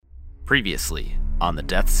Previously on the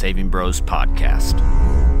Death Saving Bros podcast.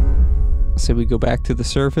 So we go back to the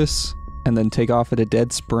surface and then take off at a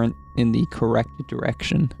dead sprint in the correct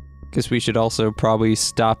direction. Because we should also probably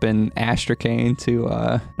stop in Astrakhan to,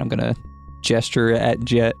 I'm going to gesture at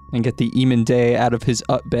Jet and get the Eamon Day out of his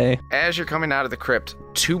Ut Bay. As you're coming out of the crypt,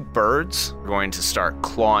 two birds are going to start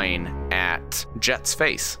clawing at Jet's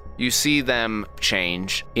face. You see them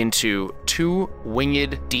change into two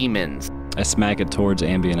winged demons. I smack it towards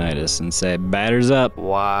Ambionitis and say, batters up.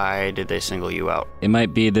 Why did they single you out? It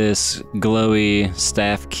might be this glowy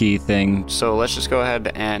staff key thing. So let's just go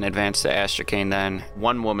ahead and advance to Astrakhan then.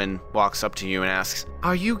 One woman walks up to you and asks,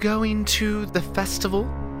 "Are you going to the festival?"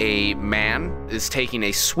 A man is taking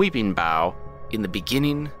a sweeping bow. In the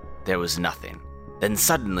beginning, there was nothing. Then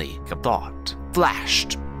suddenly, a thought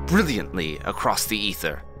flashed brilliantly across the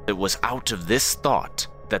ether. It was out of this thought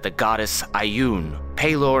that the goddess Ioun,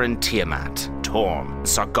 Pelor and Tiamat, Torm,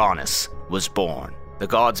 Sargonis was born. The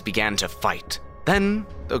gods began to fight. Then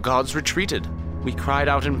the gods retreated. We cried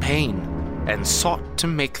out in pain and sought to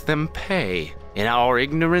make them pay. In our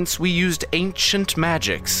ignorance, we used ancient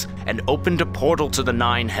magics and opened a portal to the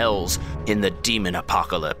 9 hells in the demon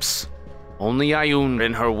apocalypse. Only Ioun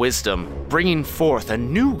in her wisdom, bringing forth a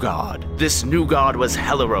new god. This new god was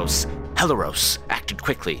Helaros. Helaros acted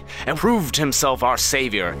quickly and proved himself our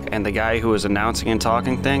savior. And the guy who was announcing and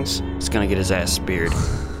talking things is gonna get his ass speared.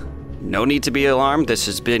 No need to be alarmed. This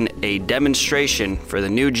has been a demonstration for the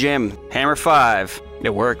new gym, Hammer 5.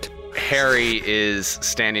 It worked. Harry is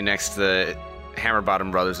standing next to the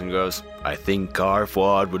Hammerbottom brothers and goes, "I think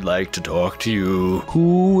Garfwad would like to talk to you."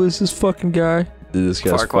 Who is this fucking guy? This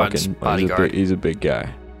guy's Farquaad's fucking bodyguard. He's a big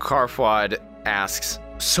guy. Garfwad asks,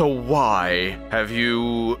 "So why have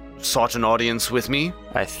you sought an audience with me?"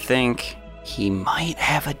 I think he might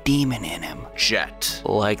have a demon in him. Jet.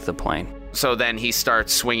 Like the plane. So then he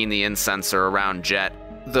starts swinging the incenser around Jet.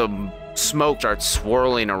 The smoke starts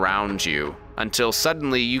swirling around you until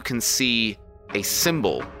suddenly you can see a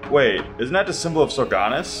symbol. Wait, isn't that the symbol of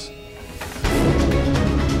Sargonis?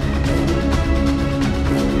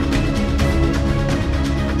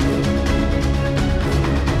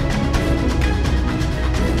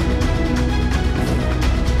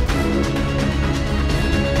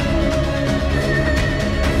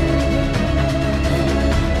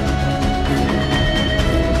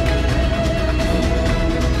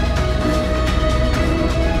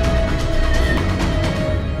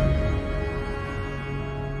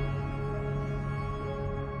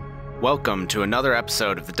 Welcome to another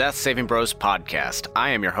episode of the Death Saving Bros podcast. I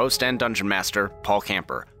am your host and dungeon master, Paul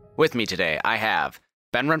Camper. With me today, I have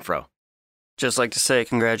Ben Renfro. Just like to say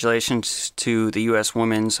congratulations to the U.S.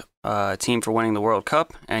 women's team for winning the World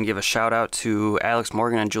Cup, and give a shout out to Alex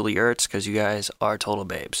Morgan and Julie Ertz, because you guys are total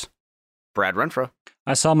babes. Brad Renfro.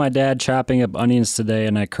 I saw my dad chopping up onions today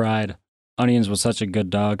and I cried. Onions was such a good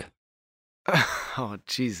dog. Oh,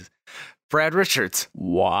 Jesus. Brad Richards.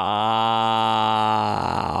 Wow.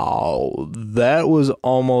 That was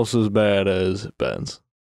almost as bad as Ben's.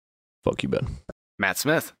 Fuck you, Ben. Matt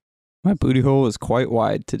Smith. My booty hole is quite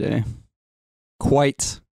wide today.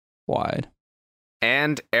 Quite wide.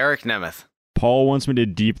 And Eric Nemeth. Paul wants me to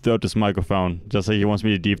deep throat this microphone, just like he wants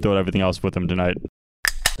me to deep throat everything else with him tonight.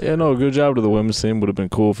 Yeah, no, good job to the women's team. Would have been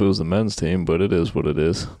cool if it was the men's team, but it is what it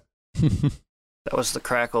is. That was the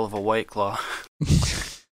crackle of a White Claw.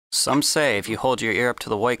 Some say if you hold your ear up to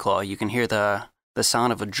the White Claw, you can hear the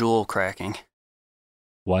sound of a jewel cracking.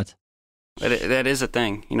 What? That is a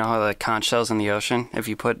thing. You know how the conch shells in the ocean? If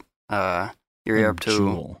you put your ear up to...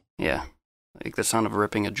 Jewel. Yeah, like the sound of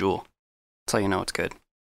ripping a jewel. That's how you know it's good.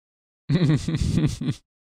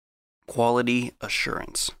 Quality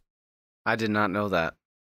assurance. I did not know that.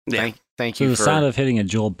 Yeah. Thank So you the for... sound of hitting a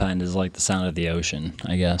jewel pen is like the sound of the ocean,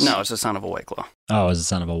 I guess. No, it's the sound of a White Claw. Oh, it's the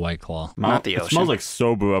sound of a White Claw. Not the It ocean. smells like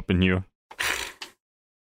Sobu up in here.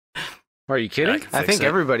 Are you kidding? I can I fix think it.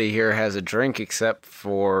 everybody here has a drink except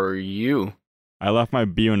for you. I left my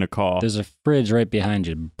beer in the car. There's a fridge right behind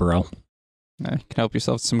you, bro. Can help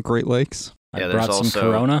yourself to some Great Lakes. Yeah, I there's brought some also-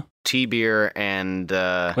 Corona. Tea beer and...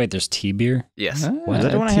 Wait, there's tea beer? Yes. What? Is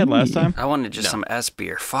that the one I had last time? I wanted just No. some S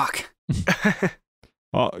beer. Fuck.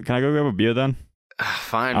 Oh, can I go grab a beer then?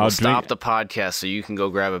 Fine, I'll we'll drink- stop the podcast so you can go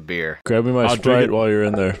grab a beer. Grab me my I'll drink Sprite it. while you're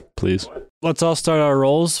in there, please. Let's all start our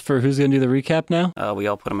rolls for who's going to do the recap now. We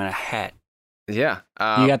all put them in a hat. Yeah.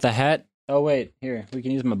 You got the hat? Oh, wait. Here, we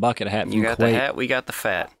can use my bucket hat from You got Kuwait. the hat, we got the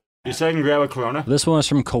fat. You said I can grab a Corona? This one is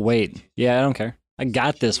from Kuwait. Yeah, I don't care. I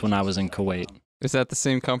got this when I was in Kuwait. Is that the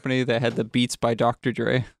same company that had the Beats by Dr.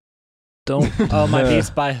 Dre? Don't. Oh, my Beats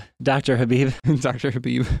by Dr. Habib. Dr.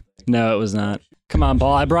 Habib. No, it was not. Come on,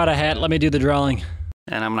 Paul. I brought a hat. Let me do the drawing.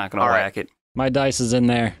 And I'm not going to All right. whack it. My dice is in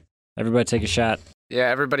there. Everybody take a shot. Yeah,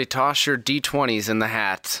 everybody toss your D20s in the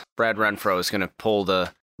hat. Brad Renfro is going to pull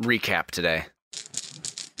the recap today.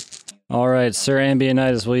 All right, Sir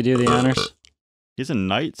Ambionitis, will you do the honors? He's a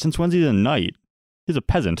knight? Since when's he a knight? He's a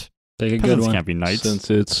peasant. Take a good Peasants one. can't be knights. Since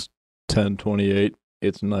it's 10:28,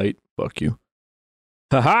 it's night. Fuck you.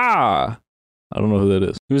 Ha-ha! I don't know who that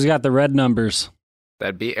is. Who's got the red numbers?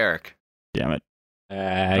 That'd be Eric. Damn it. All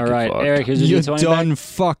right, Eric, here's your You D20 done back.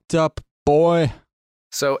 fucked up, boy.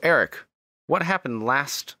 So, Eric, what happened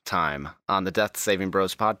last time on the Death Saving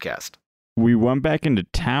Bros podcast? We went back into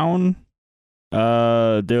town.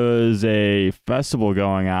 There was a festival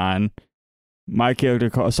going on. My character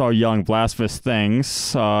saw yelling blasphemous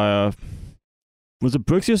things. Was it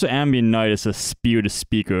Brixius or Ambionitis that speared a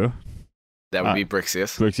speaker? That would be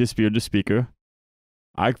Brixius. Brixius speared the speaker.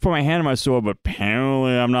 I put my hand on my sword, but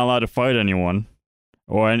apparently I'm not allowed to fight anyone.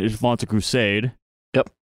 Or if launch a crusade.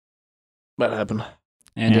 That happened.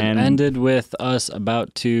 And it And- ended with us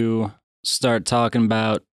about to start talking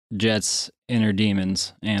about Jet's inner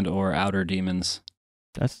demons and or outer demons.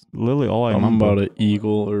 That's literally all I Something remember. about an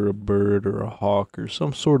eagle or a bird or a hawk or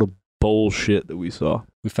some sort of bullshit that we saw.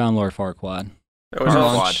 We found Lord Farquaad. That was You a can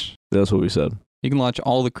quad. launch- That's what we said. You can launch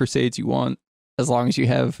all the crusades you want as long as you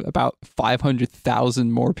have about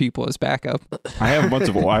 500,000 more people as backup. I have a bunch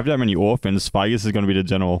of. I have that many orphans. Figus is going to be the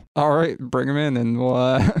general. All right, bring them in and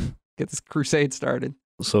we'll get this crusade started.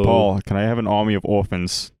 So Paul, can I have an army of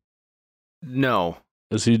orphans? No.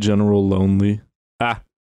 is he General Lonely?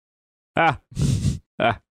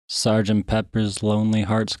 Sergeant Pepper's Lonely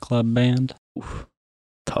Hearts Club Band.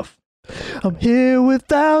 Tough. I'm here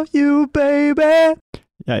without you, baby.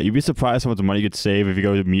 Yeah, you'd be surprised how much money you could save if you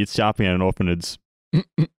go meat shopping at an orphanage.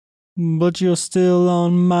 But you're still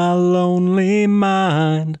on my lonely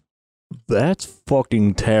mind. That's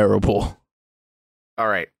fucking terrible. All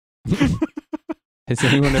right. Has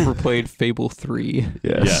anyone ever played Fable 3?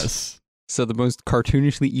 Yes. So the most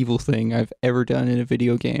cartoonishly evil thing I've ever done in a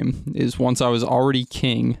video game is once I was already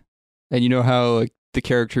king, and you know how like the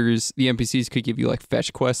characters, the NPCs could give you like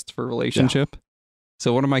fetch quests for relationship.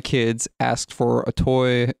 So one of my kids asked for a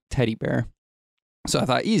toy teddy bear. So I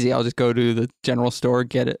thought, easy, I'll just go to the general store,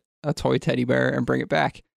 get a toy teddy bear, and bring it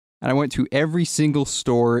back. And I went to every single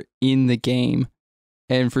store in the game,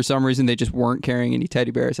 and for some reason they just weren't carrying any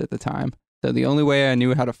teddy bears at the time. So the only way I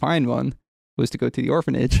knew how to find one was to go to the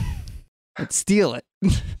orphanage and steal it.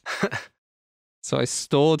 So I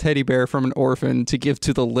stole a teddy bear from an orphan to give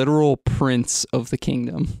to the literal prince of the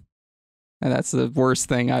kingdom. And that's the worst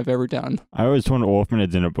thing I've ever done. I always turn an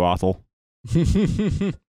orphanage in a brothel.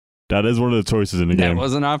 That That is one of the choices in the game.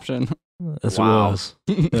 was an option. That's Wow. what it was.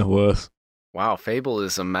 It was. Wow, Fable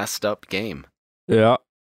is a messed up game. Yeah.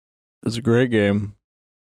 It's a great game.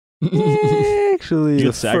 Actually, You the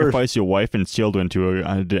could sacrifice your wife and children to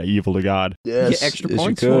the evil to God. Yes, Get extra yes, you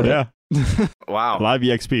points could. for it. Yeah. A Wow. lot of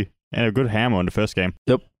EXP. And a good hammer in the first game.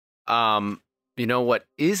 You know what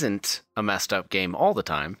isn't a messed up game all the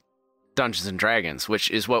time? Dungeons and Dragons, which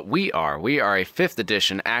is what we are. We are a 5th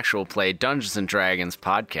edition actual play Dungeons and Dragons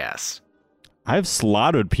podcast. I've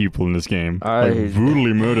slaughtered people in this game. I Like,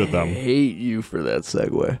 brutally murdered them. hate you for that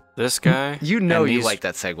segue. This guy. You know and you these like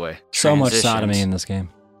that segue. So much transitions. sodomy in this game.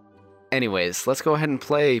 Anyways, let's go ahead and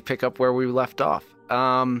pick up where we left off.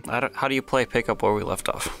 How do you play pick up where we left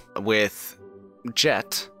off? With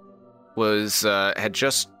Jet had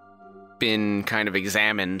just been kind of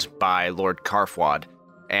examined by Lord Karfwad,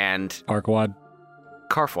 and Farquaad.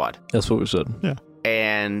 Karfwad, That's what we said.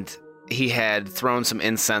 and he had thrown some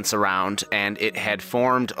incense around, and it had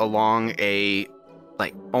formed along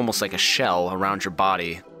almost like a shell around your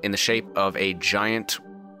body in the shape of a giant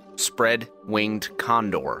spread-winged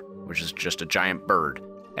condor, which is just a giant bird.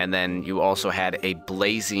 And then you also had a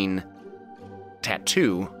blazing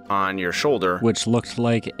tattoo on your shoulder. Which looked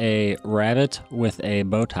like a rabbit with a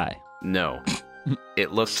bow tie. No.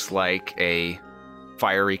 It looked like a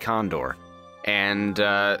fiery condor. And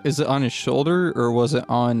Is it on his shoulder or was it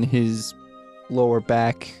on his lower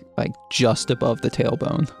back, like just above the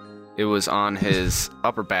tailbone? it was on his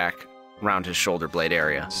upper back, around his shoulder blade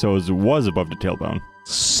area. So it was above the tailbone.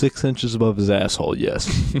 6 inches above his asshole, yes.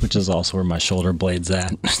 Which is also where my shoulder blade's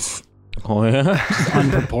at. Oh, yeah?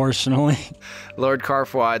 Unproportionally. Lord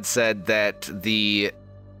Karfwad said that the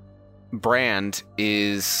brand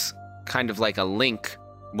is kind of like a link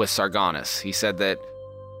with Sargonis. He said that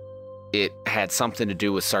it had something to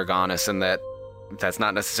do with Sargonis, and that's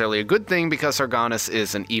not necessarily a good thing because Sargonis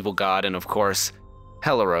is an evil god, and of course,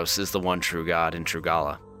 Helaros is the one true god in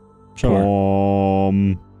Trugala. Sure.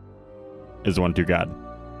 Is the one to God.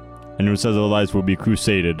 And who says otherwise will be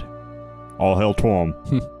crusaded. All hail Torm.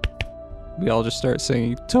 We all just start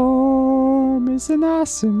singing, Torm is an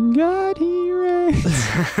awesome god, he reigns.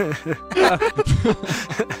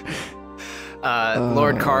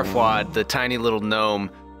 Lord Karfwad, the tiny little gnome,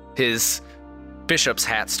 his bishop's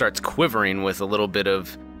hat starts quivering with a little bit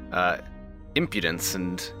of impudence,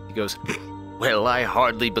 and he goes, "Well, I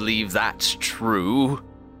hardly believe that's true.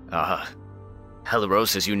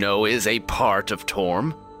 Helaros, as you know, is a part of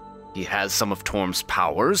Torm. He has some of Torm's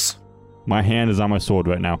powers." My hand is on my sword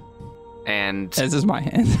right now. And As is my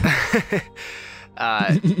hand.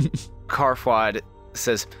 Karfwad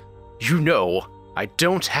says, "You know, I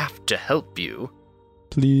don't have to help you."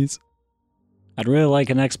 Please. I'd really like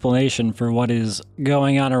an explanation for what is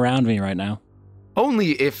going on around me right now.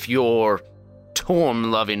 Only if your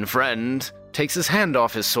Torm-loving friend takes his hand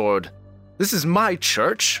off his sword. This is my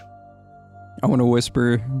church. I want to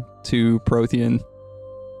whisper to Prothean,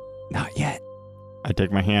 not yet. I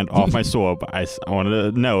take my hand off my sword, but I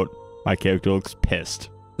wanted to note my character looks pissed.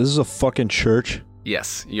 This is a fucking church.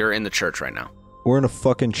 Yes, you're in the church right now. We're in a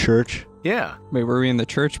fucking church. Yeah, Wait, were we in the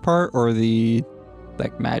church part or the,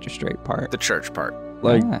 like, magistrate part? the church part.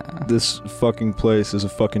 Like, Ah. this fucking place is a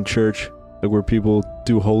fucking church. Like, where people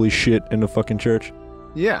do holy shit in a fucking church.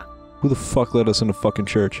 Yeah. Who the fuck let us in a fucking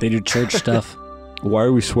church? They do church stuff. Why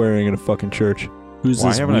are we swearing in a fucking church? Who's Why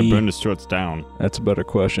this haven't I we? burned his shorts down? That's a better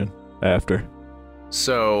question. After.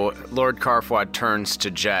 So Lord Karfwad turns to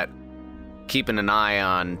Jet, keeping an eye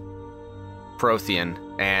on Prothean,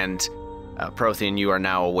 and Prothean, you are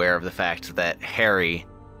now aware of the fact that Harry,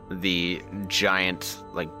 the giant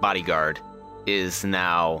bodyguard, is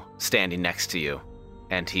now standing next to you,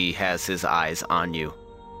 and he has his eyes on you.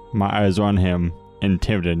 My eyes are on him,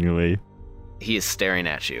 intimidatingly. He is staring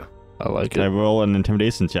at you. I like Can I it. roll an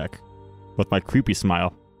intimidation check? With my creepy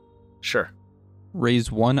smile. Sure.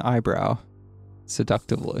 Raise one eyebrow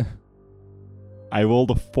seductively. I rolled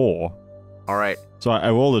a 4. All right. So I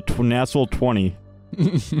rolled a natural 20.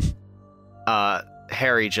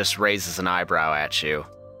 Harry just raises an eyebrow at you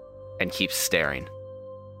and keeps staring.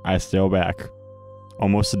 I stare back,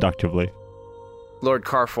 almost seductively. Lord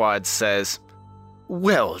Karfwad says,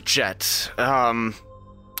 "Well, Jet,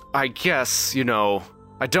 I guess,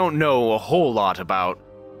 I don't know a whole lot about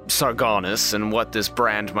Sargonis and what this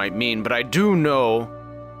brand might mean, but I do know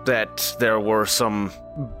that there were some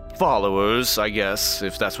followers, I guess,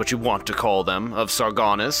 if that's what you want to call them, of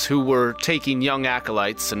Sargonis, who were taking young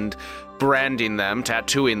acolytes and branding them,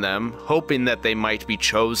 tattooing them, hoping that they might be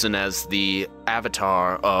chosen as the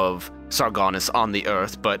avatar of Sargonis on the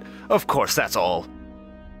earth, but of course that's all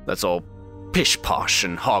pish-posh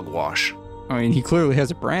and hogwash." I mean, he clearly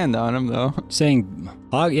has a brand on him, though. Saying,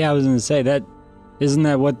 yeah, I was going to say that. Isn't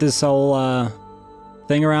that what this whole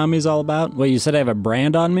thing around me is all about? Well, you said I have a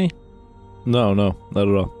brand on me, No, not at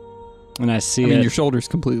all. and I see I mean, it. your shoulder's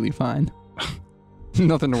completely fine.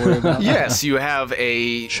 Nothing to worry about. Yes, you have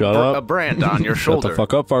a Shut up. a brand on your Shut shoulder. the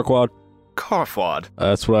fuck up, Farquaad. Karfwad.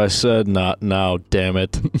 That's what I said, not now, damn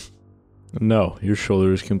it. No, your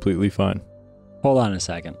shoulder is completely fine. Hold on a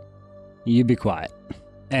second. You be quiet.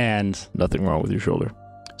 And Nothing wrong with your shoulder.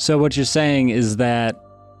 so what you're saying is that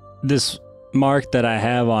this mark that I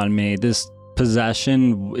have on me, this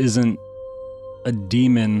possession, isn't a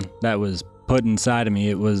demon that was put inside of me.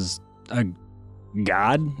 It was a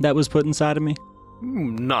god that was put inside of me.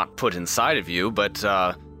 Not put inside of you, but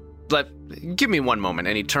give me one moment.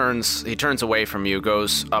 And he turns away from you,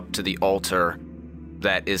 goes up to the altar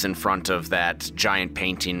that is in front of that giant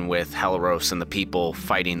painting with Helaros and the people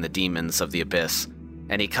fighting the demons of the abyss.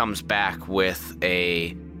 And he comes back with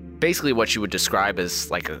basically what you would describe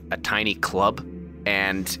as like a tiny club,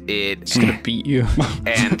 and It's gonna beat you.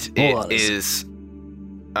 and Hold on it a sec. is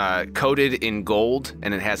coated in gold,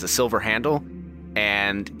 and it has a silver handle,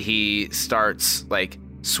 and he starts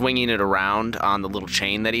swinging it around on the little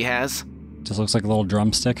chain that he has. Just looks like a little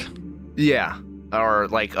drumstick. Yeah, or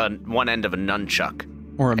one end of a nunchuck.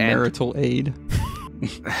 Or a marital aid.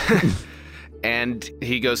 And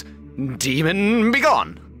he goes, "Demon, be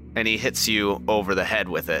gone!" And he hits you over the head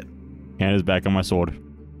with it. Hand is back on my sword.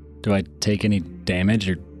 Do I take any damage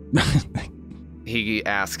or He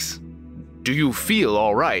asks, "Do you feel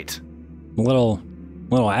all right? a little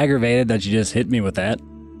aggravated that you just hit me with that?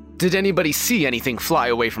 Did anybody see anything fly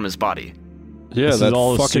away from his body?" Yeah, This is that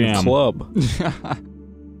all a fucking scam. club.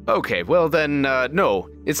 Okay, well then, no,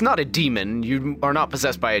 it's not a demon. You are not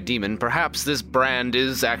possessed by a demon. Perhaps this brand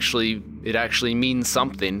actually means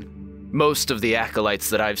something. Most of the acolytes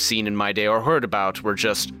that I've seen in my day or heard about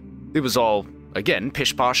it was all, again,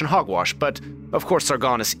 pish-posh and hogwash. But, of course,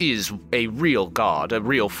 Sargonis is a real god, a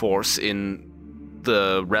real force in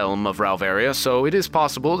the realm of Ralvaria, so it is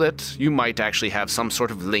possible that you might actually have some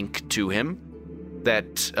sort of link to him.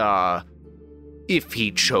 That, if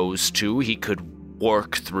he chose to, he could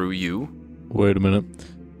work through you. Wait a minute.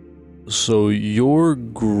 So your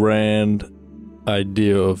grand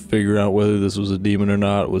idea of figuring out whether this was a demon or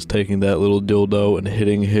not was taking that little dildo and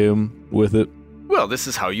hitting him with it Well, this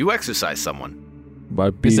is how you exercise someone. by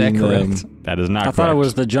Is beating that correct? them That is not I thought it correct.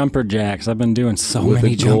 was the jumper jacks. I've been doing so with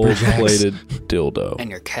many a jumper jacks. gold-plated dildo. And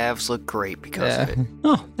your calves look great because Yeah. of it.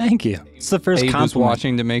 Oh, thank you. It's the first Abe was compliment.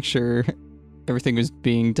 watching to make sure everything was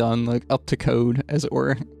being done like up to code, as it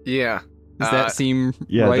were. Yeah. Does that seem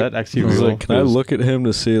Yeah, right? that actually I was real. like, can I look at him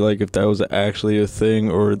to see like if that was actually a thing,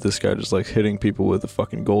 or this guy just like hitting people with a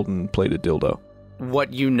fucking golden plated dildo?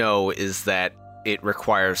 What you know is that it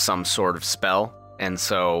requires some sort of spell, and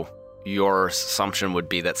so your assumption would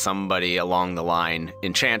be that somebody along the line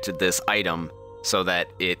enchanted this item so that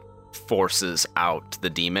it forces out the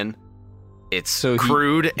demon. It's So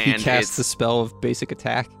crude He and casts it's the spell of basic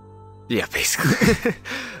attack. yeah, basically.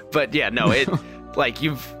 But yeah, no, it like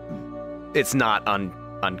it's not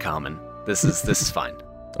uncommon. This is fine.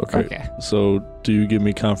 Okay. So do you give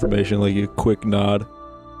me confirmation, like a quick nod?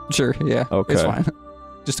 Sure, yeah. Okay. It's fine.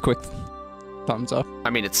 Just a quick thumbs up. I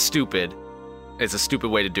mean, it's stupid. It's a stupid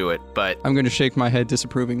way to do it, but I'm going to shake my head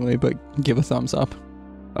disapprovingly, but give a thumbs up.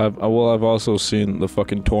 I've also seen the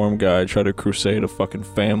fucking Torm guy try to crusade a fucking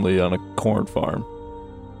family on a corn farm.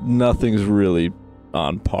 Nothing's really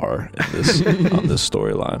on par in this on this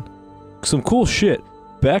storyline. Some cool shit.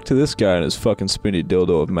 Back to this guy and his fucking spinny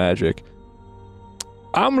dildo of magic.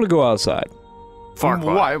 I'm gonna go outside.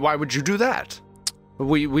 Farquaad. Why would you do that?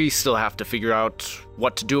 We still have to figure out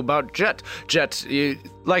what to do about Jet. Jet,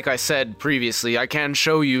 like I said previously, I can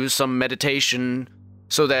show you some meditation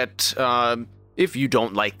so that if you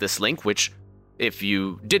don't like this link, which if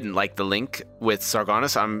you didn't like the link with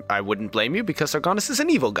Sargonis, I wouldn't blame you because Sargonis is an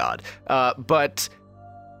evil god. But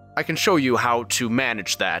I can show you how to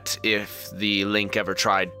manage that if the link ever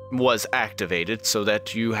was activated so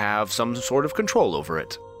that you have some sort of control over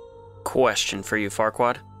it. Question for you,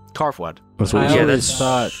 Farquaad. Carfwad. That's what I he said. always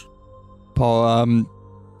thought Paul,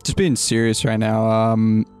 just being serious right now,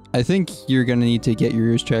 I think you're going to need to get your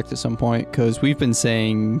ears checked at some point, because we've been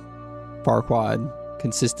saying Farquaad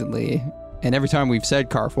consistently, and every time we've said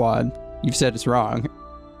Carfwad, you've said it's wrong.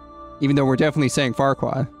 Even though we're definitely saying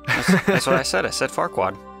Farquaad. That's what I said. I said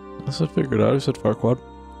Farquaad. I said figured out. I said Farquaad.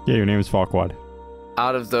 Yeah, your name is Farquaad.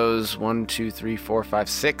 Out of those 1, 2, 3, 4, 5,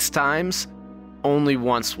 6 times, only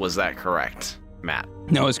once was that correct, Matt.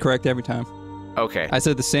 No, it's correct every time. Okay. I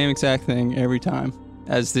said the same exact thing every time,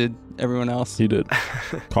 as did everyone else. He did.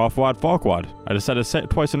 Farquaad, Farquaad. I just said it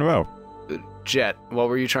twice in a row. Jet, what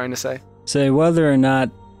were you trying to say? say whether or not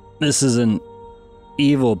this is an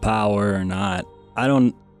evil power or not, I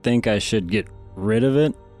don't think I should get rid of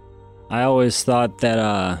it. I always thought that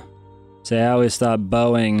I always thought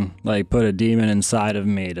Boeing like put a demon inside of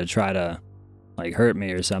me to try to like hurt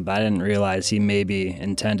me or something. I didn't realize he maybe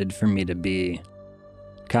intended for me to be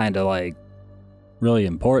kind of like really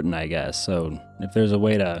important, I guess. So if there's a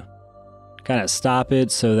way to kind of stop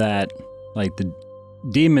it so that like the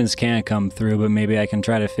demons can't come through, but maybe I can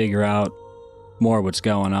try to figure out more what's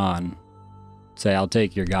going on. Say I'll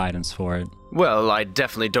take your guidance for it. Well, I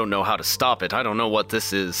definitely don't know how to stop it. I don't know what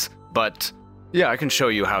this is, but yeah, I can show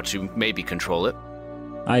you how to maybe control it.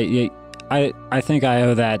 I think I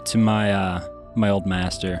owe that to my my old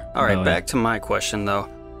master. All right, Boeing. back to my question though.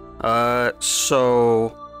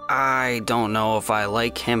 So I don't know if I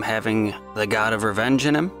like him having the god of revenge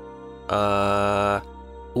in him.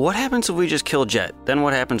 What happens if we just kill Jet? Then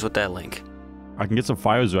what happens with that link? I can get some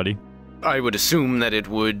fires ready. I would assume that it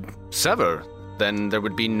would sever. Then there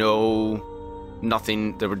would be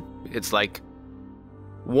nothing. It's like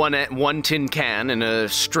one tin can in a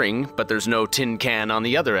string, but there's no tin can on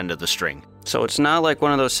the other end of the string. So it's not like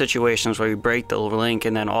one of those situations where you break the link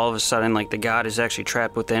and then all of a sudden like the god is actually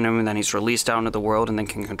trapped within him and then he's released out into the world and then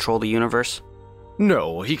can control the universe?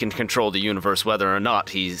 No, he can control the universe whether or not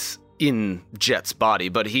he's in Jet's body,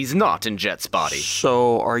 but he's not in Jet's body.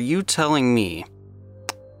 So are you telling me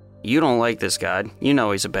you don't like this god? You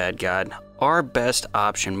know he's a bad god. Our best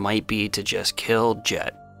option might be to just kill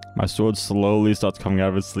Jet. My sword slowly starts coming out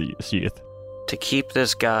of its sheath. To keep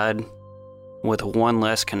this god with one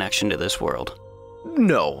less connection to this world.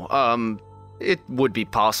 No, it would be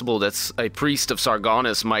possible that a priest of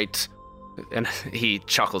Sargonis might, and he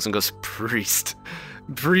chuckles and goes, priest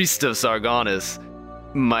of Sargonis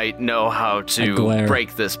might know how I to glare.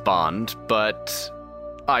 break this bond, but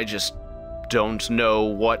I just don't know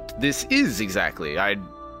what this is exactly. I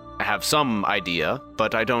have some idea,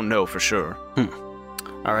 but I don't know for sure.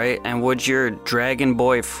 All right, and would your dragon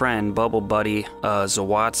boy friend, Bubble Buddy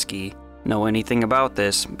Zawatsky, know anything about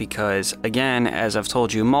this? Because, again, as I've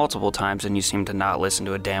told you multiple times, and you seem to not listen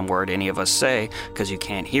to a damn word any of us say because you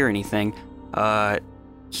can't hear anything,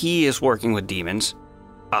 he is working with demons,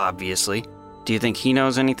 obviously. Do you think he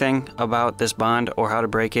knows anything about this bond or how to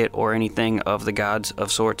break it or anything of the gods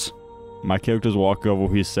of sorts? My character's walk over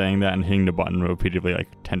where he's saying that and hitting the button repeatedly like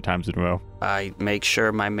 10 times in a row. I make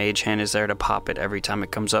sure my mage hand is there to pop it every time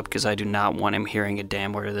it comes up because I do not want him hearing a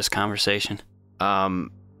damn word of this conversation.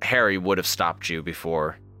 Harry would have stopped you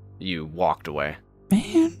before you walked away.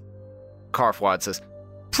 Man. Karfwad says,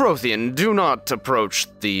 Prothean, do not approach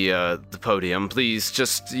the podium, please.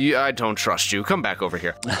 I don't trust you. Come back over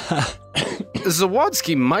here.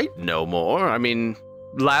 Zawadsky might know more. I mean,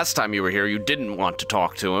 last time you were here, you didn't want to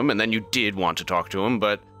talk to him, and then you did want to talk to him,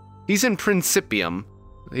 but he's in Principium.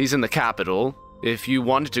 He's in the capital. If you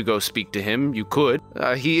wanted to go speak to him, you could.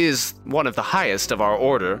 He is one of the highest of our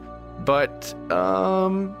order, but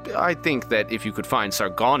I think that if you could find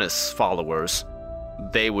Sargonus followers,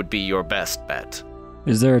 they would be your best bet.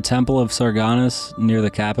 Is there a temple of Sargonus near the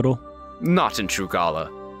capital? Not in Trugala.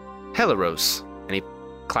 Helaros. And he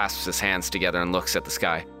clasps his hands together and looks at the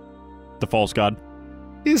sky. The false god.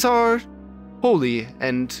 Is our holy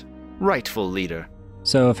and rightful leader.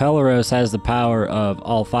 So if Helaros has the power of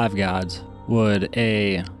all 5 gods, would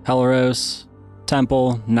a Helaros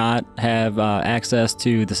temple not have access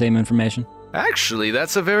to the same information? Actually,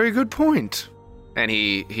 that's a very good point. And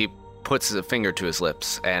he puts a finger to his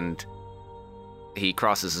lips and he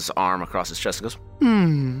crosses his arm across his chest and goes,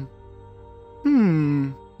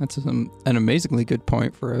 That's an amazingly good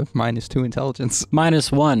point for a -2 intelligence.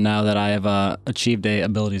 -1 now that I have achieved a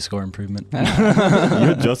ability score improvement.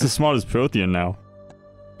 You're just as smart as Prothean now.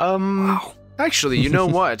 Wow. Actually, you know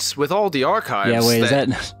what? With all the archives... Yeah, wait,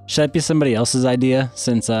 should that be somebody else's idea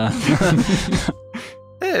since...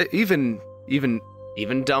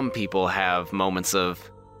 Even dumb people have moments of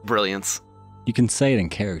brilliance. You can say it in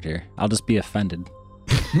character. I'll just be offended.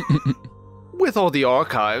 With all the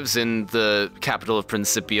archives in the capital of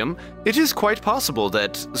Principium, it is quite possible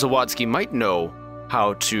that Zawadsky might know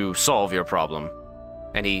how to solve your problem.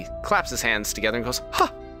 And he claps his hands together and goes,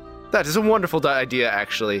 Ha! That is a wonderful idea,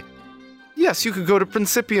 actually. Yes, you could go to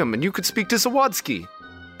Principium and you could speak to Zawadsky.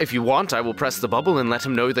 If you want, I will press the bubble and let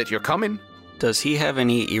him know that you're coming. Does he have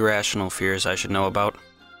any irrational fears I should know about?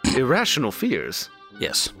 Irrational fears?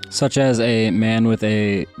 Yes. Such as a man with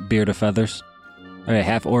a beard of feathers? Or a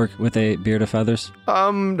half-orc with a beard of feathers?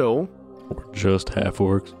 No. Or just half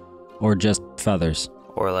orcs. Or just feathers?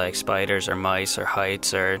 Or like spiders or mice or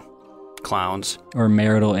heights or clowns. Or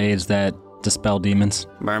marital aids that dispel demons?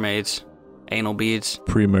 Mermaids. Anal beads.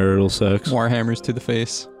 Premarital sex. Warhammers to the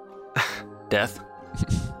face. Death.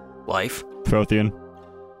 Life. Prothean.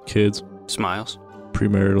 Kids. Smiles.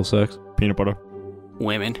 Premarital sex. Peanut butter.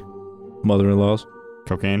 Women. Mother-in-laws.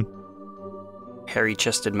 Cocaine.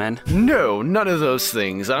 Hairy-chested men. No, none of those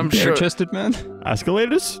things. I'm sure. Bare-chested man.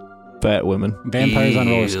 Escalators? Fat women. Vampires on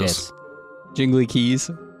roller Eels. skates? Jingly keys.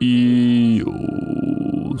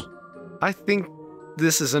 Eels. I think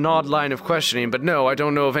this is an odd line of questioning, but no, I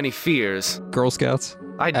don't know of any fears. Girl Scouts.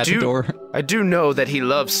 I At the door. know that he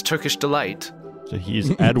loves Turkish delight. So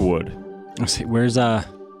he's Edward. Let's see, where's,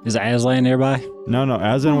 is Aslan nearby? No,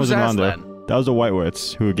 Aslan Who's wasn't on there. Aslan? That was the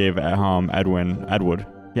Whitewits who gave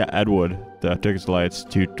Edward the Turkish delights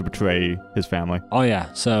to betray his family. Oh,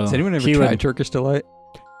 yeah, so... Has anyone ever he tried would- Turkish delight?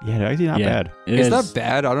 Yeah, they're actually not Yeah. bad. It It's not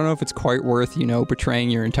bad. I don't know if it's quite worth, betraying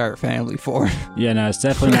your entire family for. Yeah, no, it's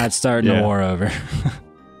definitely not starting Yeah. a war over.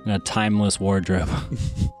 A timeless wardrobe.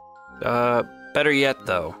 Better yet,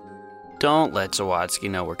 though. Don't let Zawadsky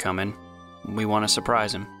know we're coming. We want to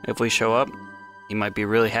surprise him. If we show up, he might be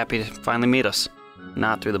really happy to finally meet us.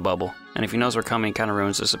 Not through the bubble. And if he knows we're coming, it kind of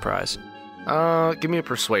ruins the surprise. Give me a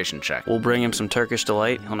persuasion check. We'll bring him some Turkish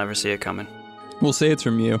delight. He'll never see it coming. We'll say it's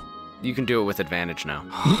from you. You can do it with advantage now.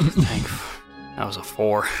 That was a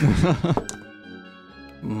 4.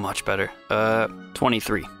 Much better.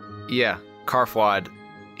 23. Yeah, Karfwad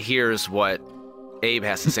hears what Abe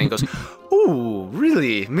has to say and goes, "Ooh,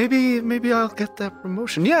 really? Maybe I'll get that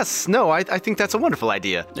promotion." Yes, no, I think that's a wonderful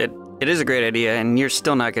idea. It is a great idea, and you're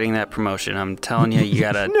still not getting that promotion. I'm telling you, you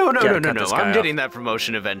gotta. No. cut this guy I'm off. getting that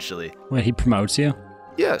promotion eventually. Wait, he promotes you?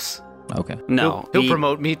 Yes. Okay. No, He'll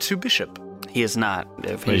promote me to bishop. He is not.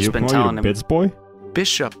 If Wait, he's you been promoted telling a him, Bits boy?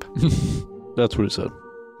 Bishop. That's what he said.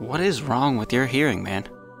 what is wrong with your hearing, man?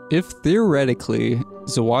 If theoretically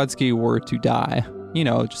Zawadsky were to die,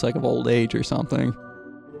 just like of old age or something,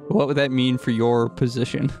 what would that mean for your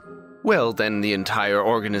position? Well, then the entire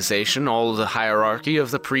organization, all the hierarchy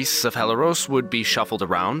of the priests of Helaros would be shuffled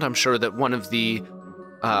around. I'm sure that one of the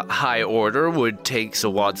High Order would take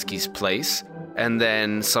Zawadsky's place, and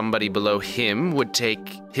then somebody below him would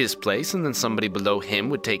take his place, and then somebody below him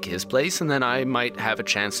would take his place, and then I might have a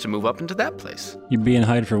chance to move up into that place. You're being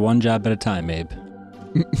hired for one job at a time, Abe.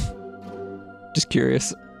 Just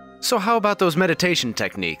curious. So how about those meditation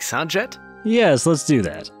techniques, huh, Jet? Yes, let's do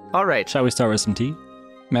that. All right. Shall we start with some tea?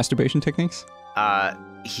 Masturbation techniques?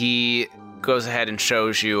 He goes ahead and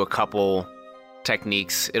shows you a couple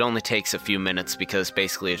techniques. It only takes a few minutes because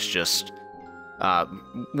basically it's just,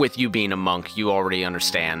 with you being a monk, you already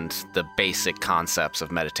understand the basic concepts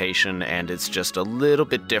of meditation, and it's just a little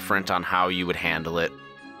bit different on how you would handle it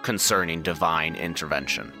concerning divine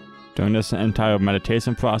intervention. During this entire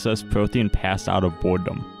meditation process, Prothean passed out of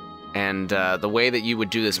boredom. And the way that you would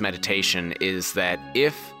do this meditation is that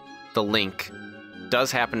if the link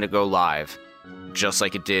does happen to go live, just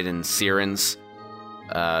like it did in Siren's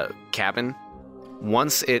cabin,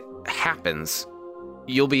 once it happens,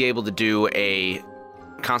 you'll be able to do a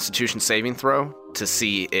Constitution saving throw to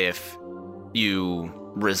see if you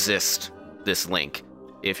resist this link.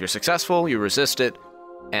 If you're successful, you resist it,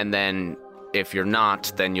 and then if you're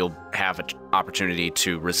not, then you'll have an opportunity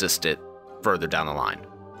to resist it further down the line.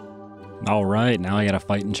 All right, now I got a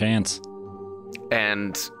fighting chance.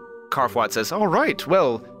 And Karfwad says, all right,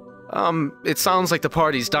 well, it sounds like the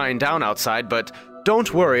party's dying down outside, but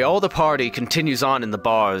don't worry, all the party continues on in the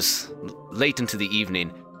bars late into the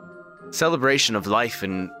evening. Celebration of life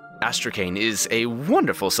in Astrakhan is a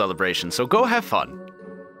wonderful celebration, so go have fun.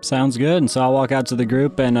 Sounds good. And so I'll walk out to the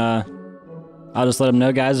group and I'll just let them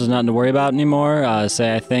know, guys, there's nothing to worry about anymore.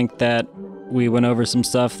 Say I think that we went over some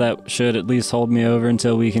stuff that should at least hold me over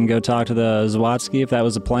until we can go talk to the Zawadsky, if that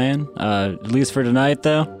was a plan. At least for tonight,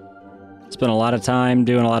 though. Spent a lot of time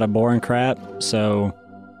doing a lot of boring crap, so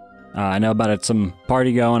I know about some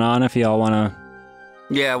party going on if y'all want to.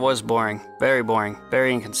 Yeah, it was boring. Very boring.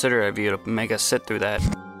 Very inconsiderate of you to make us sit through that.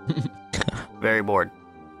 Very bored.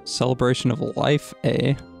 Celebration of life,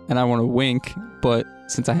 eh? And I want to wink, but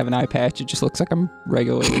since I have an eye patch, it just looks like I'm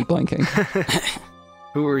regularly blinking.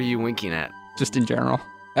 Who are you winking at? Just in general.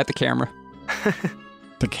 At the camera.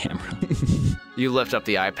 The camera. You lift up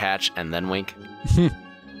the eye patch and then wink?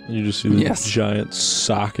 You just see the Yes. giant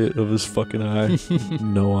socket of his fucking eye.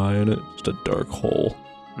 No eye in it. Just a dark hole.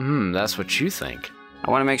 That's what you think. I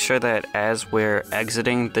want to make sure that as we're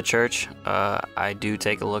exiting the church, I do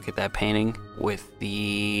take a look at that painting with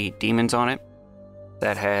the demons on it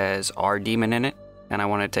that has our demon in it. And I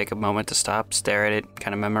want to take a moment to stop, stare at it,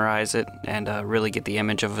 kind of memorize it, and really get the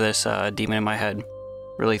image of this demon in my head.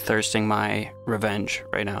 Really thirsting my revenge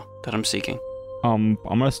right now that I'm seeking. I'm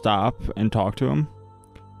gonna stop and talk to him.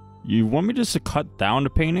 You want me just to cut down the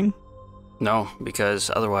painting? No, because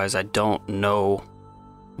otherwise I don't know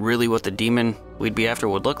really what the demon we'd be after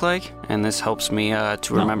would look like, and this helps me to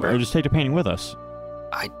remember. Or just take the painting with us.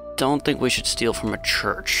 I don't think we should steal from a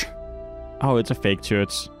church. Oh, it's a fake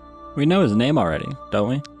church. We know his name already, don't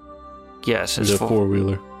we? Yes, It's it's a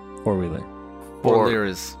four-wheeler. Four-wheeler. Four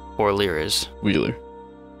liras. 4 liras. Wheeler.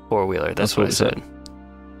 4-wheeler, that's what I said.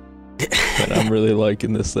 And I'm really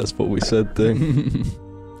liking this "that's what we said" thing.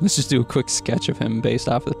 Let's just do a quick sketch of him based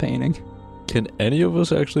off of the painting. Can any of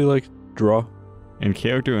us actually draw In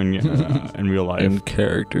character and in real life. in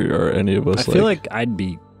character? Or any of us? I feel like I'd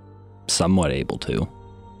be somewhat able to.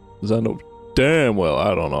 'cause I know damn well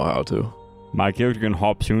I don't know how to. My character can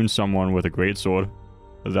harpoon someone with a greatsword.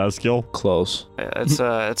 Is that a skill? Close. It's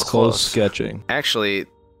Close close. sketching. Actually,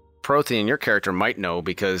 Prothean, your character might know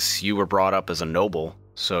because you were brought up as a noble,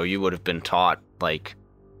 so you would have been taught,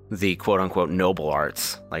 the quote-unquote noble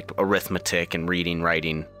arts, like arithmetic and reading,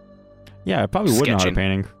 writing. Yeah, I probably would know how to Sketching.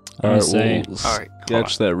 painting. I All would right, say, we'll All right,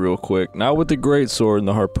 sketch that real quick. Now with the great sword and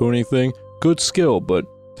the harpooning thing, good skill, but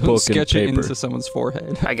Don't book sketch and it paper. into someone's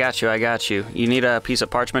forehead. I got you. You need a piece of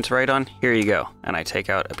parchment to write on? Here you go. And I take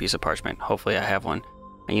out a piece of parchment. Hopefully I have one.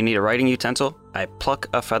 And you need a writing utensil? I pluck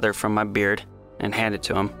a feather from my beard and hand it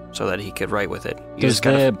to him so that he could write with it. You does just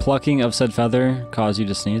gotta... the plucking of said feather cause you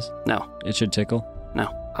to sneeze? No. It should tickle.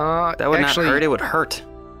 That would actually, not hurt, it would hurt.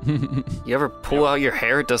 You ever pull out your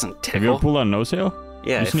hair, it doesn't Have you ever tickle? pulled out a nose hair?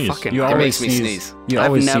 Yeah, You it sneeze. fucking You It always makes me sneeze. sneeze. You I've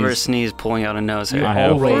always never sneeze. sneezed pulling out a nose hair. I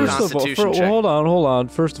have. Roll a First of all, Constitution check. hold on.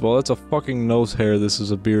 First of all, that's a fucking nose hair. This is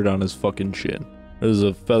a beard on his fucking chin. This is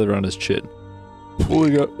a feather on his chin.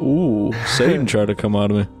 Pulling out. Ooh, Satan tried to come out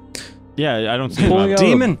of me. Yeah, I don't see Pulling it. out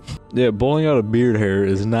Demon. pulling out a beard hair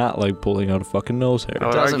is not like pulling out a fucking nose hair. I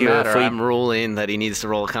would Doesn't argue if matter. we- I'm ruling that he needs to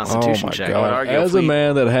roll a Oh Constitution my check. I would god! argue As if a we-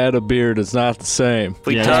 man that had a beard, it's not the same. If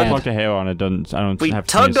we Yeah, tugged, just plucked a hair on it. Doesn't. I don't we have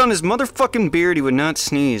to tugged sneeze. on his motherfucking beard, he would not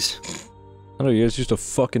sneeze. I know you guys used to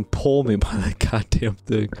fucking pull me by that goddamn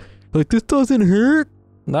thing. Like, this doesn't hurt.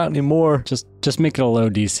 Not anymore. Just make it a low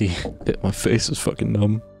DC. Yeah, my face is fucking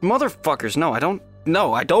numb. Motherfuckers, no,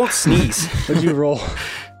 I don't sneeze. What'd you roll?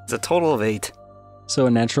 It's a total of 8. So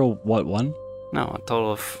a natural what, 1? No, a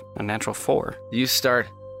total of a natural 4. You start,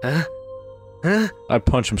 huh? Huh? I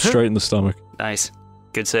punch him straight in the stomach. Nice.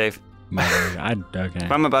 Good save. Okay.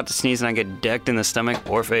 If I'm about to sneeze and I get decked in the stomach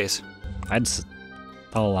or face,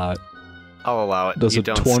 I'll allow it. I'll allow it. Does you a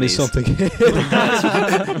don't 20 sneeze. something hit?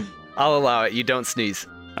 I'll allow it. You don't sneeze.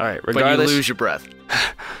 all right. But you Regardless, lose your breath.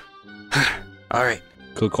 all right,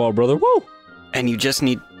 Good call, brother. Woo! and you just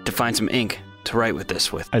need to find some ink to write with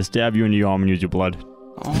this with. I stab you in the arm and use your blood.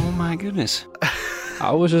 Oh my goodness!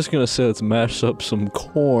 I was just gonna say let's mash up some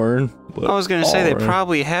corn. But I was gonna say they alright.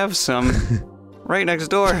 probably have some right next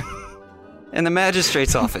door in the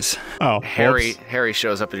magistrate's office. Oh, Harry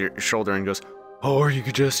shows up at your shoulder and goes, or you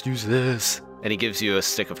could just use this. And he gives you a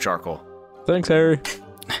stick of charcoal. Thanks, Harry.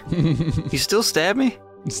 You still stab me?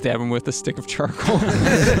 Stab him with a stick of charcoal.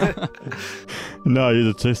 No,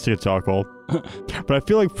 use a stick of charcoal. But I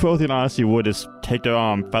feel like Prothean honestly would just take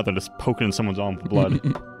the feather, just poke it in someone's arm for blood.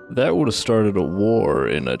 That would have started a war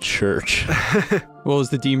in a church. Well, is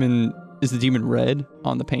the demon red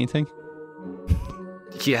on the painting?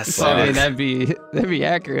 Yes. I it mean, is. that'd be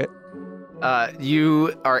accurate.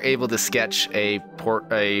 You are able to sketch a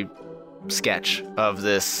sketch of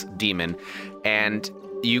this demon, and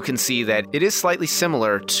you can see that it is slightly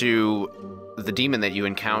similar to the demon that you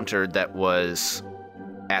encountered that was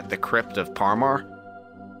at the crypt of Parmar.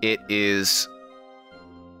 It is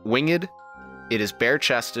winged, it is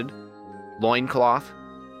bare-chested, loincloth,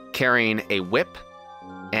 carrying a whip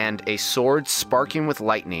and a sword sparking with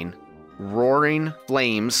lightning, roaring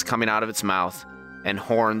flames coming out of its mouth, and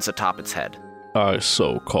horns atop its head. I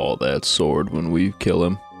so call that sword when we kill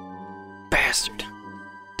him. Bastard.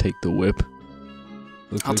 Take the whip.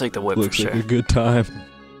 I'll take the whip for Looks like sure. a good time.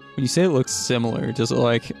 When you say it looks similar, does it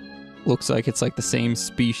looks like it's like the same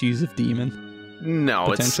species of demon?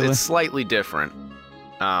 No, it's Potentially. slightly different.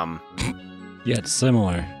 Yeah, it's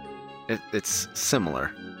similar. It's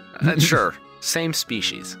similar. Sure, same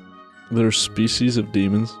species. There's species of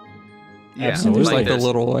demons. Yeah, Absolutely. There's like the this.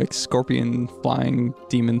 little like scorpion flying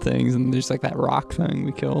demon things, and there's like that rock thing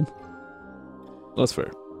we killed. That's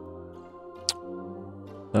fair.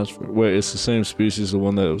 That's fair. Wait, it's the same species as the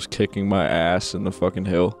one that was kicking my ass in the fucking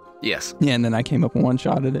hill? Yes. Yeah, and then I came up and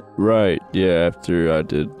one-shotted it. Right, yeah, after I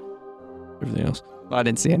did everything else. I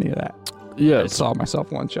didn't see any of that. Yeah, I saw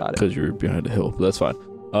myself one-shot it. because you were behind a hill, but that's fine.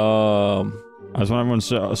 I just want everyone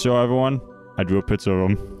to show everyone. I drew a picture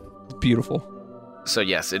of him. It's beautiful. So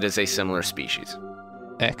yes, it is a similar species.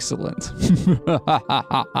 Excellent.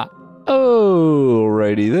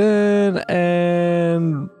 Alrighty then,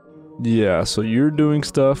 and yeah, so you're doing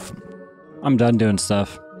stuff. I'm done doing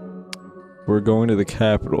stuff. We're going to the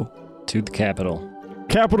capital. To the capital.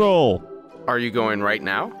 Capital! Are you going right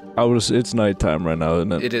now? It's nighttime right now,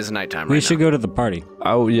 isn't it? It is nighttime We right should now. go to the party.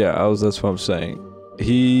 That's what I'm saying.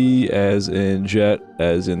 He, as in Jet,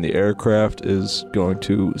 as in the aircraft, is going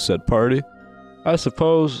to said party. I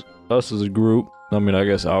suppose us as a group, I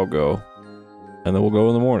guess I'll go. And then we'll go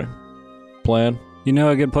in the morning. Plan? You know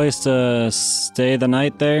a good place to stay the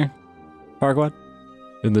night there, Farquaad?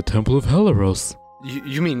 In the Temple of Helaros.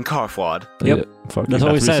 You mean Karfwad? Yep. Yeah, fuck That's you.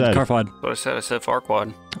 what we That's what said, he said. Carfwad. What I said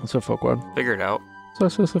Farquad. That's what fuck one. Figure it out. So I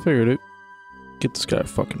figured it. Get this guy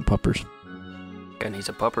fucking puppers. Guy needs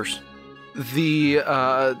a puppers. The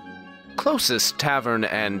closest tavern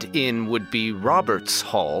and inn would be Robert's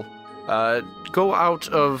Hall. Go out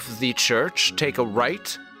of the church, take a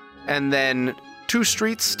right, and then 2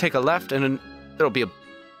 streets, take a left, and there'll be a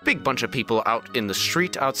big bunch of people out in the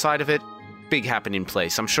street outside of it. Big happening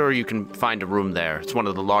place. I'm sure you can find a room there. It's one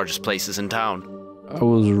of the largest places in town. I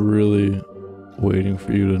was really waiting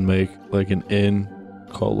for you to make like an inn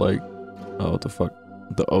called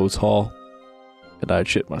the Oats Hall. And I'd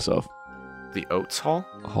shit myself. The Oats Hall?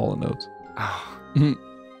 Hall of Oats. Oh,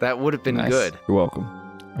 that would have been Nice. good. You're welcome.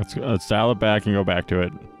 Let's dial it back and go back to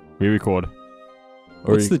it. We record.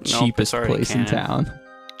 Or What's you- the cheapest already place in canon. town?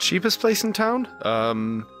 Cheapest place in town?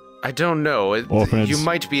 I don't know. Orphanage. You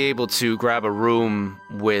might be able to grab a room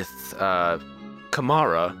with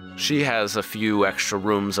Kamara. She has a few extra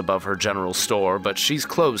rooms above her general store, but she's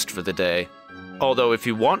closed for the day. Although if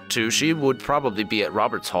you want to, she would probably be at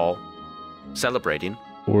Robert's Hall, celebrating.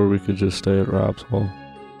 Or we could just stay at Rob's Hall.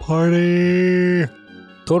 Party!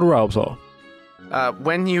 Go to Rob's Hall.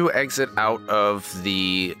 When you exit out of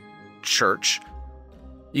the church,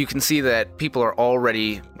 you can see that people are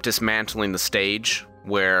already dismantling the stage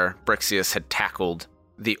where Brixius had tackled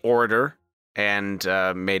the orator and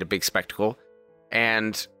made a big spectacle.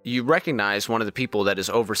 And you recognize one of the people that is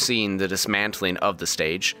overseeing the dismantling of the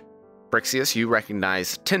stage. Brixius, you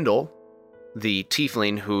recognize Tyndall, the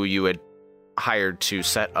tiefling who you had hired to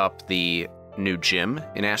set up the new gym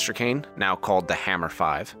in Astracane, now called the Hammer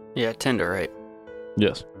 5. Yeah, Tinder, right?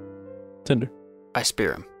 Yes. Tinder. I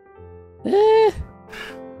spear him.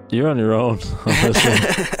 You're on your own.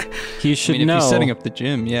 He should If know. he's setting up the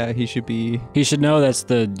gym, yeah, he should know that's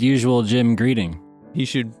the usual gym greeting. He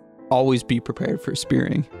should always be prepared for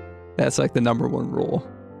spearing. That's like the number one rule.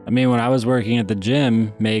 I mean, when I was working at the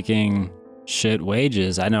gym making shit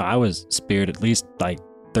wages, I know I was speared at least like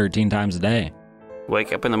 13 times a day.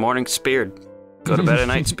 Wake up in the morning, speared. Go to bed at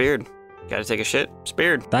night, speared. Gotta take a shit,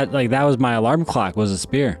 speared. That was my alarm clock was a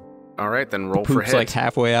spear. All right, then roll for Poop's hit. like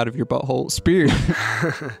halfway out of your butthole. Spear.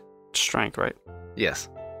 Strength, right? Yes.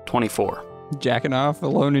 24. Jacking off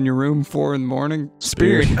alone in your room 4 a.m.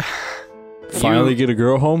 Speared. Finally get a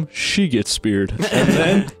girl home, she gets speared. And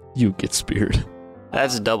then you get speared.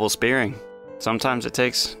 That's double spearing. Sometimes it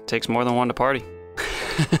takes more than one to party.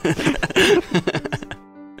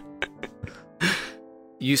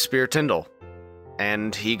 You spear Tyndall,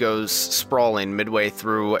 and he goes sprawling midway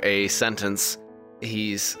through a sentence.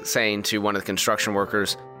 He's saying to one of the construction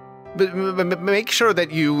workers, make sure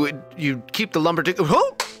that you keep the lumber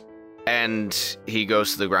and he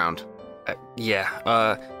goes to the ground.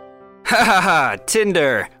 Ha ha ha,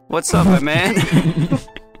 Tinder, what's up, my man?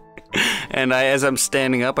 And as I'm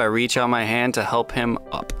standing up, I reach out my hand to help him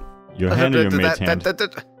up. Your hand or your mate's hand?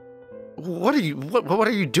 What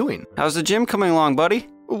are you doing? How's the gym coming along, buddy?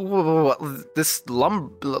 This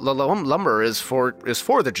lumber is for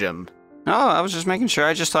the gym. Oh, I was just making sure.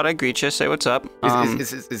 I just thought I'd greet you, say what's up.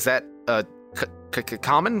 Is that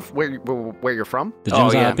common where you're from? The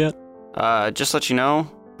gym's Oh, yeah. not up yet? Just let you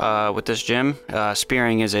know, with this gym,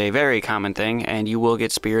 spearing is a very common thing, and you will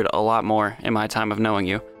get speared a lot more in my time of knowing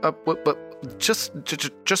you. But just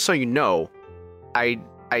so you know, I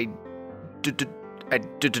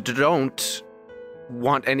don't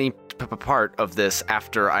want any part of this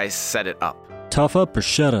after I set it up. Tough up or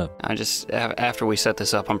shut up? After we set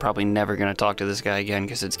this up, I'm probably never going to talk to this guy again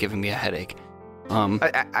because it's giving me a headache.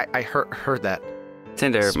 I heard that.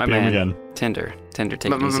 Tinder, Spear my him man. again. Tinder,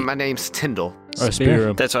 take it easy. My name's Tyndall. I spear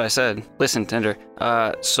him. That's what I said. Listen, Tinder.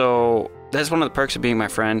 So that's one of the perks of being my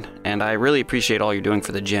friend, and I really appreciate all you're doing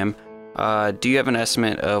for the gym. Do you have an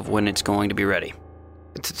estimate of when it's going to be ready?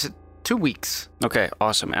 It's 2 weeks. Okay,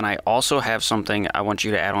 awesome. And I also have something I want you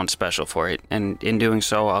to add on special for it. And in doing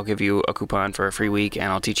so, I'll give you a coupon for a free week, and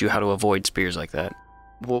I'll teach you how to avoid spears like that.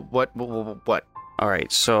 What? All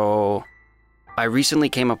right, so I recently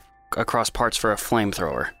came across parts for a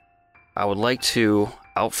flamethrower. I would like to,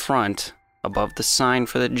 out front, above the sign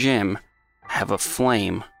for the gym, have a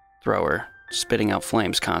flamethrower spitting out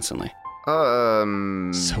flames constantly.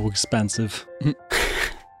 So expensive.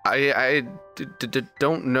 I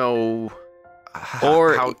don't know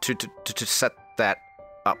how to set that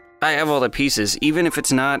up. I have all the pieces. Even if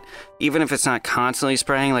it's not constantly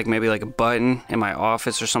spraying, like maybe like a button in my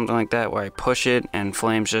office or something like that, where I push it and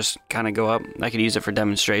flames just kind of go up. I could use it for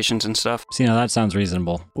demonstrations and stuff. See, now that sounds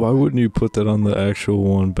reasonable. Why wouldn't you put that on the actual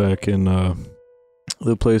one back in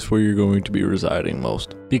the place where you're going to be residing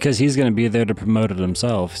most? Because he's going to be there to promote it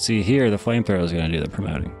himself. See, here, the flamethrower is going to do the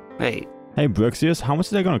promoting. Hey, Brixius, how much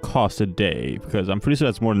is that going to cost a day? Because I'm pretty sure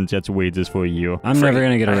that's more than Jet's wages for you. I'm never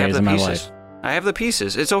going to get a raise in my pieces. life. I have the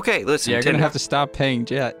pieces. It's okay. Listen, Yeah, you're going to have to stop paying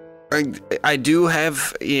Jet. I do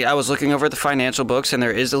have. I was looking over the financial books, and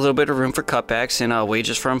there is a little bit of room for cutbacks in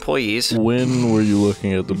wages for employees. When were you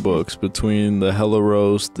looking at the books between the Hella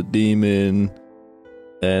Roast, the Demon,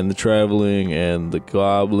 and the Traveling, and the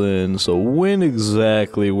Goblin? So when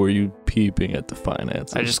exactly were you peeping at the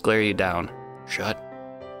finances? I just glare you down. Shut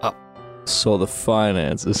up. So the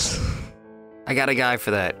finances. I got a guy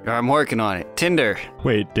for that. I'm working on it. Tinder.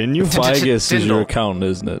 Wait, didn't you? Figus is Tyndall. your accountant,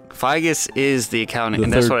 isn't it? Figus is the accountant, The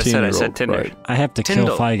and that's what I said. I 13-year-old, said Tinder. right. I have to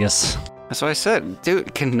Tyndall. kill Figus. That's what I said.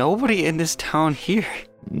 Dude, can nobody in this town hear?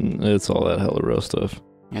 It's all that Hella Roast stuff.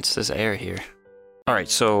 It's this air here. All right,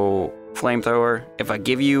 so flamethrower. If I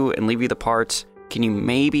give you and leave you the parts, can you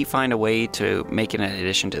maybe find a way to make it an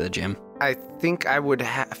addition to the gym? I think I would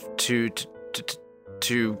have to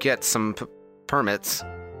get some permits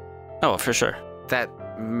Oh, for sure. that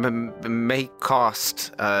may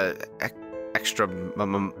cost extra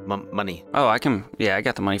money. Oh, I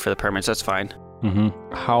got the money for the permits. That's fine.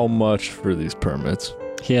 Mm-hmm. How much for these permits?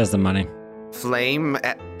 He has the money. Flame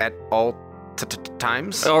at all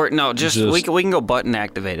times? Or no, just we can go button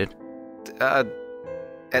activated. At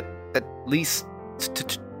least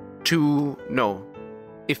two. No,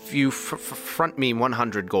 if you front me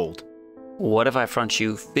 100 gold. What if I front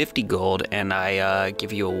you 50 gold and I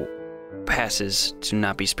give you passes to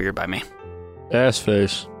not be speared by me? Ass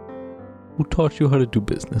face. Who taught you how to do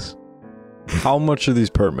business? How much are these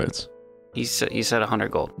permits? He said 100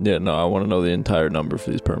 gold. Yeah, no, I want to know the entire number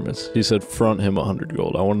for these permits. He said front him 100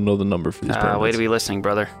 gold. I want to know the number for these permits. Way to be listening,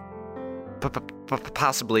 brother.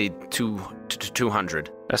 Possibly 200.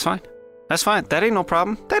 That's fine. That's fine. That ain't no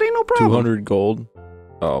problem. 200 gold?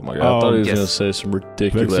 Oh my god, I thought he was yes. going to say some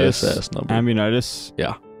ridiculous ass number. Ammunitis.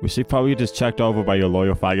 Yeah. We should probably just checked over by your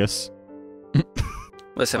loyal Fagus.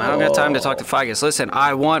 Listen, I don't got time to talk to Figus. Listen,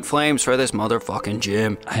 I want flames for this motherfucking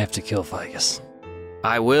gym. I have to kill Figus.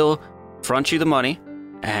 I will front you the money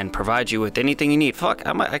and provide you with anything you need. Fuck,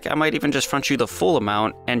 I might even just front you the full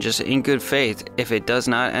amount, and just in good faith, if it does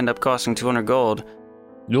not end up costing 200 gold,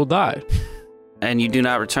 You'll die. and you do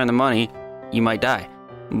not return the money, you might die.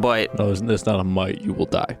 But No, it's not a might. You will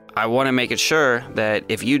die. I want to make it sure that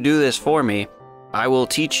if you do this for me, I will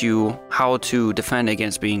teach you how to defend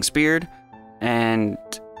against being speared, and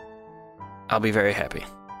I'll be very happy.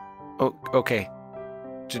 Oh, okay.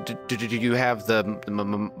 Do you have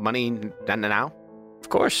the money now? Of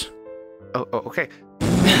course. Oh, okay.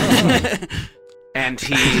 And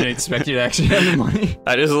I didn't expect you to actually have the money.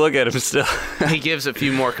 I just look at him still. he gives a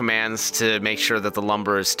few more commands to make sure that the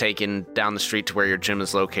lumber is taken down the street to where your gym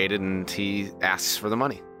is located, and he asks for the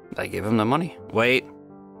money. I give him the money. Wait.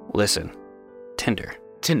 Listen. Tinder.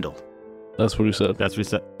 Tyndall. That's what he said. That's what he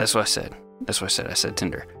said. That's what I said. I said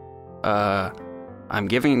Tinder. I'm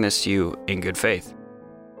giving this to you in good faith.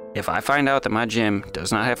 If I find out that my gym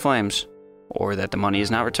does not have flames, or that the money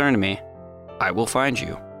is not returned to me, I will find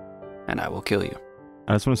you, and I will kill you.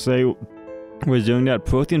 I just want to say, we're doing that.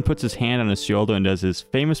 Prothean puts his hand on his shoulder and does his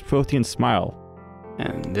famous Prothean smile.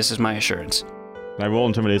 And this is my assurance. Can I roll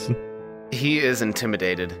intimidation? He is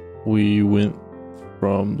intimidated. We went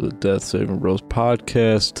from the Death Saving Bros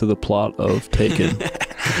podcast to the plot of Taken.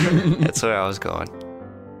 That's where I was going.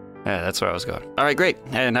 Yeah, that's where I was going. All right, great.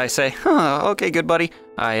 And I say, okay, good buddy.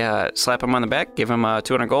 I slap him on the back, give him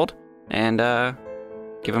 200 gold, and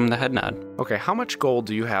give him the head nod. Okay, how much gold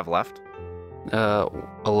do you have left?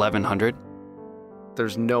 1,100.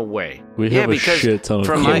 There's no way. We Yeah, have a because shit ton of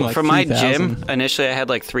From gold. like my 3,000. gym, initially I had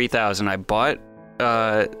like 3,000. I bought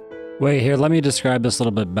Wait, here, let me describe this a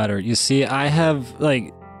little bit better. You see, I have, like,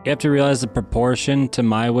 you have to realize the proportion to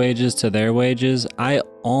my wages to their wages. I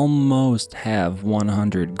almost have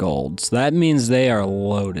 100 gold. So that means they are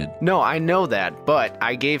loaded. No, I know that, but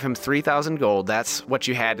I gave him 3,000 gold. That's what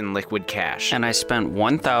you had in liquid cash. and I spent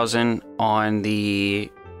 1,000 on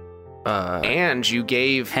the And you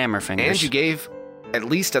gave hammer fingers. And you gave at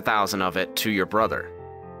least 1,000 of it to your brother.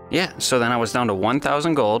 Yeah, so then I was down to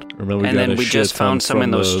 1,000 gold, Remember, and got then a we shit just ton found some in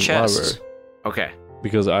from those the chests. library, Okay.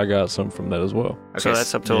 because I got some from that as well. Okay. So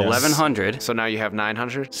that's up to Yes. 1,100. So now you have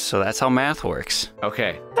 900? So that's how math works.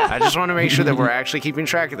 Okay. I just want to make sure that we're actually keeping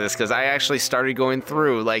track of this, because I actually started going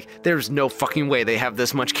through, like, there's no fucking way they have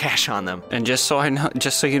this much cash on them. And just so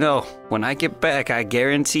you know, when I get back, I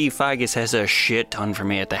guarantee Figus has a shit ton for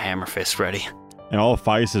me at the Hammer Fist ready. And all of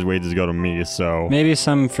Fagus' wages go to me, so... Maybe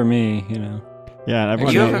some for me, you know. Yeah, and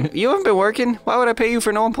everyone... You haven't been working? Why would I pay you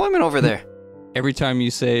for no employment over there? Every time you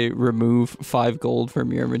say remove 5 gold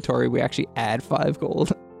from your inventory, we actually add 5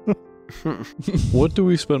 gold. What do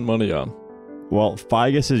we spend money on? Well,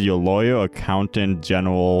 Fagus is your lawyer, accountant,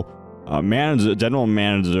 general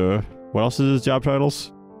manager. What else is his job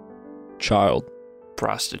titles? Child.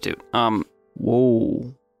 Prostitute.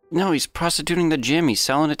 Whoa. No, he's prostituting the gym. He's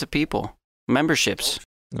selling it to people. Memberships.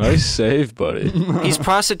 Nice save, buddy. He's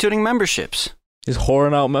prostituting memberships. He's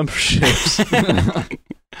whoring out memberships.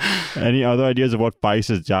 Any other ideas of what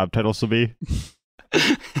Fagus' job titles will be?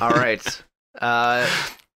 All right.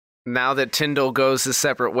 Now that Tyndall goes a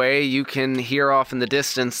separate way, you can hear off in the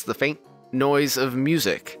distance the faint noise of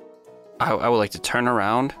music. I would like to turn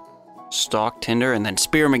around, stalk Tinder, and then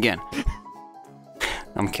spear him again.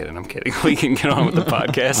 I'm kidding. We can get on with the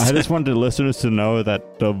podcast. I just wanted the listeners to know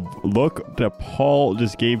that the look that Paul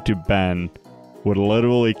just gave to Ben would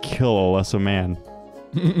literally kill a lesser man.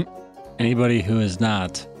 Anybody who is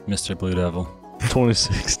not Mr. Blue Devil.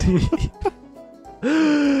 2016.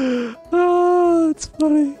 Oh, it's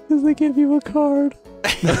funny because they give you a card.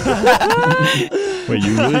 Wait,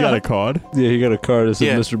 you really got a card? Yeah, he got a card that said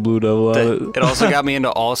Yeah. Mr. Blue Devil on it. It also got me into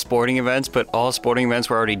all sporting events, but all sporting events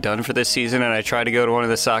were already done for this season, and I tried to go to one of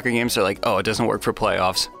the soccer games. They're like, oh, it doesn't work for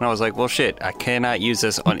playoffs. And I was like, well, shit, I cannot use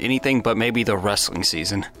this on anything but maybe the wrestling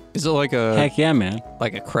season. Is it like a Heck yeah, man.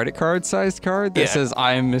 credit card sized card that Yeah. says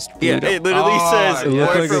I am Mr. Blue Yeah, Devil? it literally says, it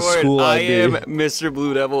looked word like for a word, school I ID. am Mr.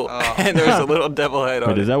 Blue Devil, and there's a little devil head Wait,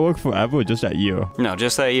 on does it. that work forever or just at you? No,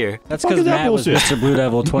 just that year. That's Fuck because is that Matt was bullshit? Mr. Blue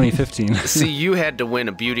Devil 2015. See, you had to win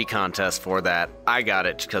a beauty contest for that. I got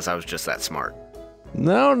it because I was just that smart.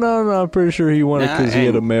 No, I'm pretty sure he won it Nah, because he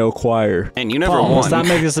had a and- male choir. And you never Paul, won. let's not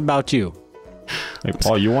make this about you. Hey,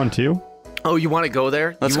 Paul, you won too? Oh, you want to go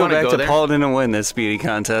there? Let's you go wanna back to there? Paul didn't win this beauty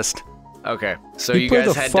contest. Okay, so He you played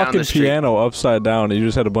guys the head down fucking the street. piano upside down. And you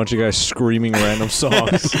just had a bunch of guys screaming random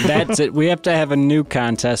songs. That's it. We have to have a new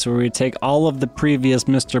contest where we take all of the previous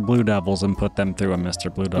Mr. Blue Devils and put them through a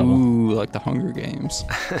Mr. Blue Devil. Ooh, like the Hunger Games.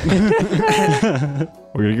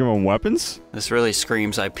 We're gonna give them weapons? This really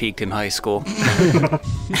screams I peaked in high school.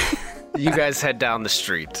 You guys head down the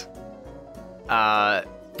street.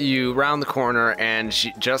 You round the corner, and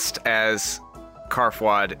just as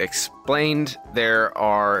Karfwad explained, there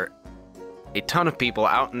are a ton of people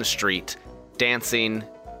out in the street dancing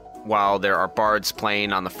while there are bards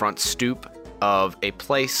playing on the front stoop of a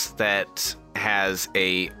place that has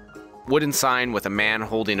a wooden sign with a man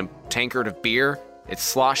holding a tankard of beer. It's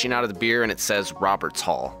sloshing out of the beer, and it says Robert's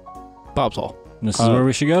Hall. Bob's Hall. This is where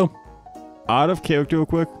we should go. Out of character real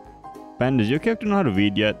quick. Ben, does your character know how to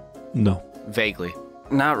read yet? No. Vaguely.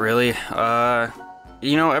 Not really.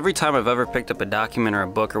 Every time I've ever picked up a document or a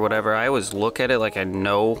book or whatever, I always look at it like I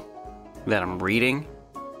know that I'm reading,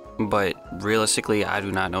 but realistically, I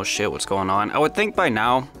do not know shit what's going on. I would think by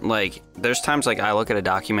now, like, there's times like I look at a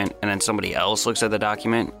document and then somebody else looks at the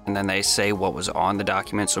document and then they say what was on the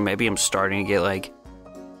document, so maybe I'm starting to get like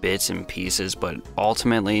bits and pieces, but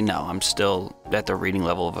ultimately, no, I'm still at the reading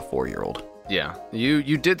level of a 4-year-old. Yeah.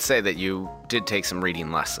 You did say that you did take some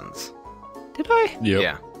reading lessons. Did I? Yep.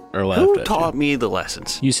 Yeah. Or laughed Who at taught me the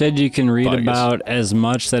lessons? You said you can read Buggus. about as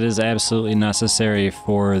much that is absolutely necessary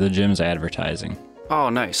for the gym's advertising. Oh,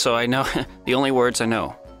 nice. So I know the only words I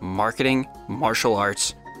know: marketing, martial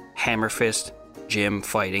arts, hammer fist, gym,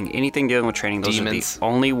 fighting, anything dealing with training. Those Demons. are the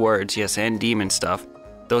only words. Yes, and demon stuff.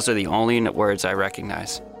 Those are the only words I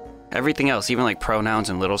recognize. Everything else, even like pronouns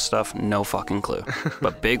and little stuff, no fucking clue.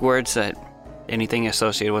 But big words that anything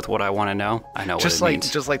associated with what I want to know, I know Just what it like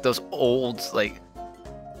means. just like those old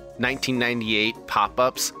 1998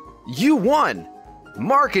 pop-ups. You won!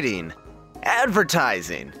 Marketing,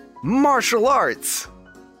 advertising, martial arts.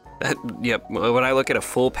 Yep. When I look at a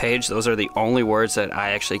full page, those are the only words that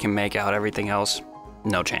I actually can make out. Everything else,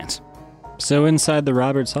 no chance. So inside the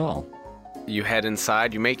Roberts Hall. You head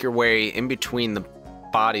inside, you make your way in between the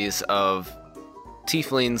bodies of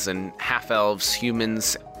tieflings and half-elves,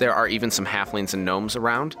 humans. There are even some halflings and gnomes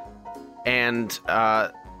around. And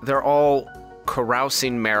they're all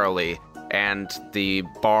carousing merrily, and the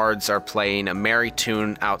bards are playing a merry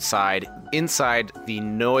tune outside. Inside, the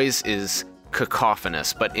noise is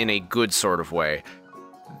cacophonous, but in a good sort of way.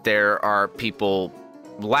 There are people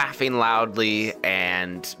laughing loudly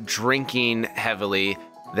and drinking heavily.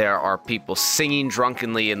 There are people singing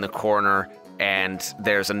drunkenly in the corner, and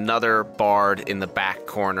there's another bard in the back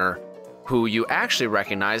corner who you actually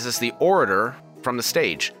recognize as the orator from the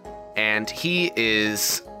stage. And he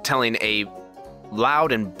is telling a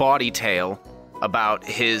loud and bawdy tale about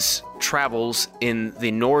his travels in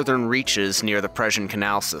the northern reaches near the Presian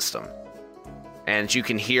Canal system. And you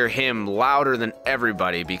can hear him louder than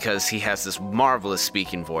everybody because he has this marvelous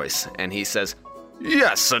speaking voice. And he says,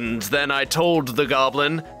 "Yes, and then I told the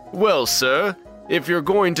goblin, 'Well, sir, if you're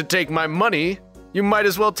going to take my money, you might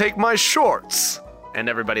as well take my shorts.'" And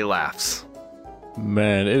everybody laughs.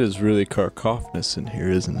 Man, it is really cacophonous in here,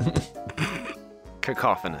 isn't it?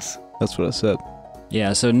 Cacophonous. That's what I said.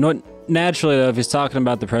 Yeah, so naturally, though, if he's talking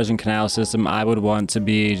about the Presian Canal system, I would want to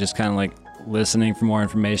be just kind of like listening for more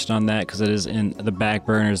information on that because it is in the back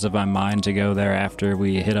burners of my mind to go there after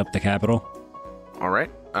we hit up the capital. All right.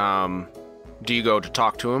 Do you go to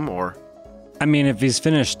talk to him, or? I mean, if he's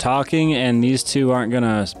finished talking and these two aren't going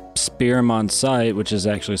to spear him on sight, which is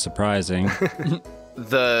actually surprising.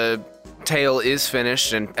 The tale is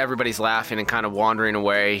finished and everybody's laughing and kind of wandering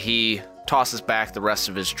away. He tosses back the rest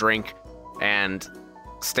of his drink and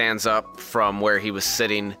stands up from where he was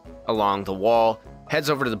sitting along the wall, heads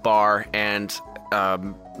over to the bar, and a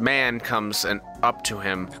man comes up to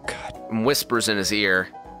him and whispers in his ear,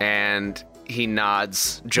 and he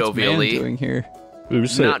nods What's man jovially. doing here? Did you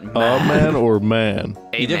say Not a man. man or man?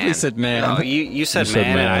 You definitely said man. Oh, you said You said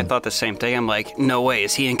man, and I man. thought the same thing. I'm like, no way,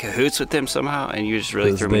 is he in cahoots with them somehow? And you just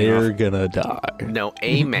really 'Cause threw me they're off. gonna die. No,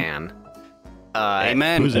 a man.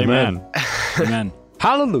 Amen. Who's Amen. Amen? Amen.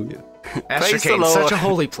 Hallelujah. Esther Praise the Kane, such Lord. a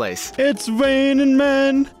holy place. It's raining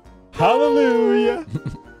men. Hallelujah.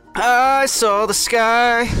 I saw the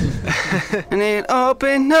sky, and it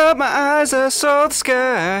opened up my eyes. I saw the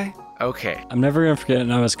sky. Okay. I'm never gonna forget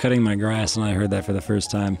when I was cutting my grass and I heard that for the first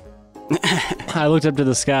time. I looked up to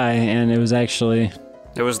the sky and it was actually,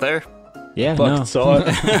 It was there. yeah, Fucking no. saw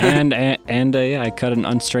it. and yeah, I cut an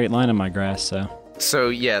unstraight line in my grass, so. So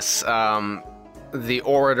yes, the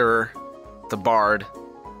orator, the bard,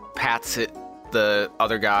 pats the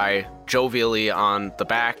other guy jovially on the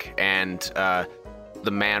back, and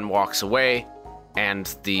the man walks away,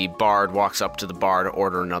 and the bard walks up to the bar to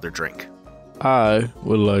order another drink. I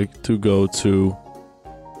would like to go to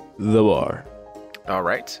the bar. All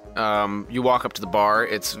right. You walk up to the bar.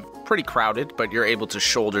 It's pretty crowded, but you're able to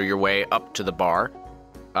shoulder your way up to the bar.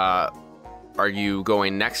 Are you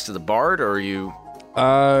going next to the bard, or are you...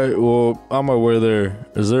 Well, on my way there,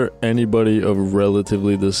 is there anybody of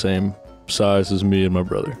relatively the same size as me and my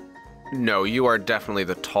brother? No, you are definitely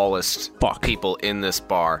the tallest Fuck. people in this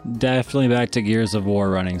bar. Definitely back to Gears of War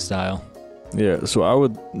running style. Yeah, so I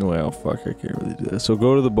would... Well, fuck, I can't really do that. So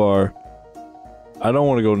go to the bar. I don't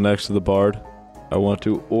want to go next to the bard. I want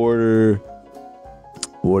to order...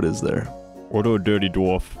 What is there? Order a dirty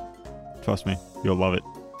dwarf. Trust me, you'll love it.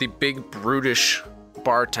 The big, brutish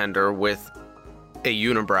bartender with a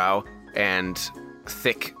unibrow and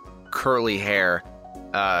thick, curly hair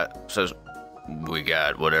says, "We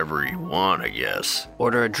got whatever you want, I guess.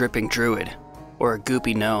 Order a dripping druid, or a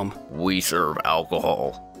goopy gnome. We serve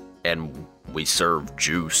alcohol, and we serve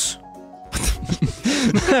juice."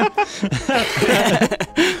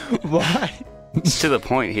 Why? It's to the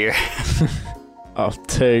point here. I'll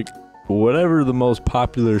take whatever the most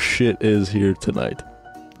popular shit is here tonight.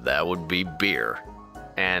 That would be beer.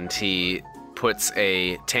 And he puts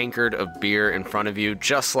a tankard of beer in front of you,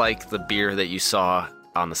 just like the beer that you saw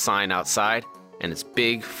on the sign outside. And it's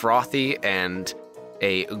big, frothy, and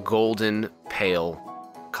a golden pale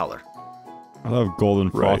color. I love golden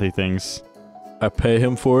Right. frothy things. I pay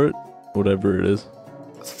him for it, whatever it is.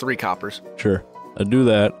 3 coppers. Sure. I do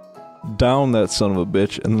that, down that son of a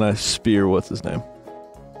bitch, and then I spear what's his name?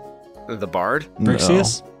 The bard?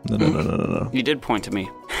 Brixius? No. You did point to me.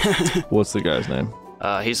 What's the guy's name?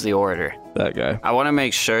 He's the orator. That guy. I want to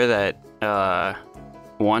make sure that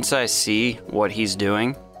once I see what he's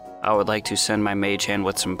doing, I would like to send my mage hand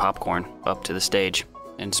with some popcorn up to the stage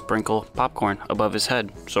and sprinkle popcorn above his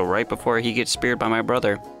head. So right before he gets speared by my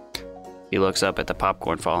brother, he looks up at the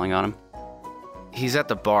popcorn falling on him. He's at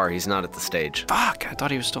the bar, he's not at the stage. Fuck, I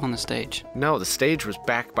thought he was still on the stage. No, the stage was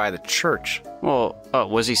back by the church. Well,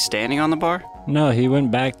 was he standing on the bar? No, he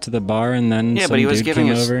went back to the bar and then Yeah, some but he was dude giving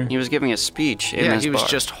came a over he was giving a speech in Yeah, his he was bar.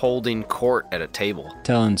 just holding court at a table.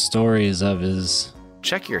 telling stories of his...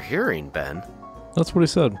 Check your hearing, Ben. That's what he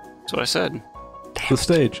said. That's what I said. The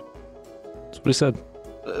stage. That's what he said.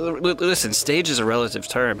 Listen, stage is a relative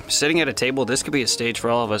term. Sitting at a table, this could be a stage for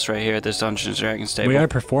all of us right here at this Dungeons & Dragons table. We are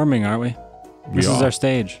performing, aren't we? This is are. our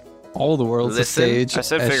stage. All the world's Listen, a stage, I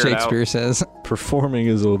said as figure it out. Shakespeare says. Performing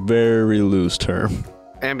is a very loose term.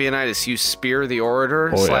 Ambionitis, you spear the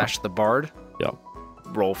orator Oh, yeah. / the bard. Yep.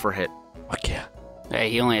 Roll for hit. Fuck yeah.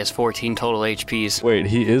 Hey, he only has 14 total HPs. Wait,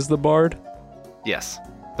 he is the bard? Yes.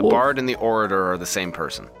 The Well- bard and the orator are the same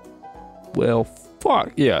person. Well,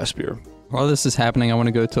 fuck. Yeah, I spear him. While this is happening, I want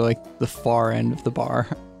to go to like the far end of the bar,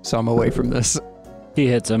 so I'm away from this. He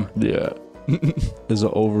hits him. Yeah. Is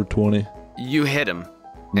it over 20? You hit him,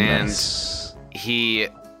 and Nice. he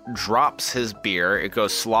drops his beer. It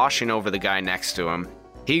goes sloshing over the guy next to him.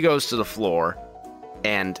 He goes to the floor,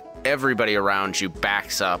 and everybody around you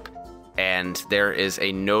backs up, and there is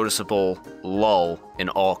a noticeable lull in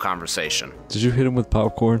all conversation. Did you hit him with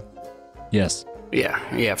popcorn? Yes.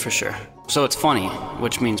 Yeah, for sure. So it's funny,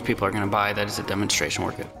 which means people are going to buy that as a demonstration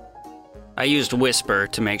worker. I used Whisper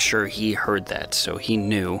to make sure he heard that, so he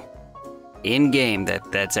knew in-game that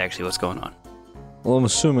that's actually what's going on. Well, I'm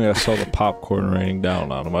assuming I saw the popcorn raining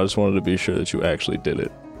down on him. I just wanted to be sure that you actually did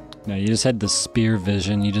it. No, you just had the spear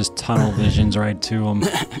vision. You just tunnel visions right to him.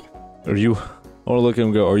 Are you... I want to look at him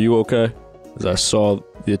and go, are you okay? Because I saw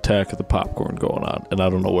the attack of the popcorn going on, and I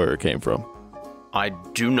don't know where it came from. I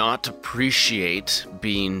do not appreciate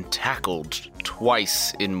being tackled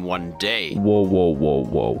twice in one day.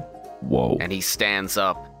 Whoa. And he stands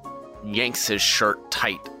up, yanks his shirt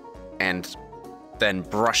tight, and then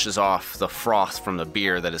brushes off the froth from the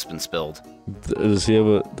beer that has been spilled. Does he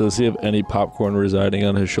have any popcorn residing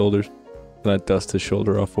on his shoulders? Can I dust his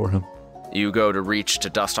shoulder off for him? You go to reach to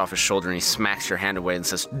dust off his shoulder, and he smacks your hand away and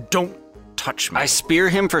says, "Don't touch me." I spear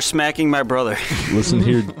him for smacking my brother. Listen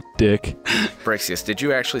here, dick. Brixius, did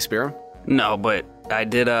you actually spear him? No, but I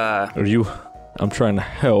did, I'm trying to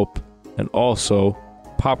help, and also,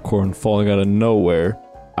 popcorn falling out of nowhere,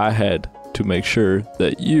 I had to make sure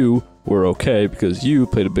that you were okay because you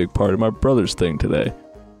played a big part in my brother's thing today.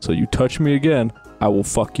 So you touch me again, I will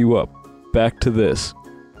fuck you up. Back to this.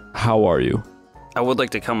 How are you? I would like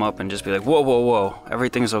to come up and just be like, whoa, whoa, whoa,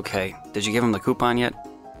 everything's okay. Did you give him the coupon yet?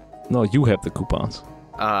 No, you have the coupons.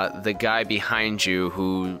 The guy behind you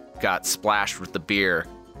who got splashed with the beer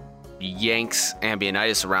yanks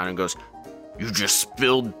Ambionitis around and goes, "You just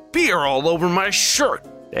spilled beer all over my shirt."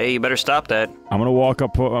 Hey, you better stop that. I'm gonna walk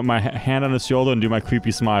up, put my hand on his shoulder, and do my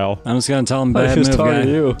creepy smile. I'm just gonna tell him I bad was move, talking guy. to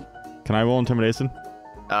you. Can I roll intimidation?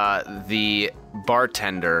 The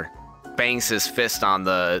bartender bangs his fist on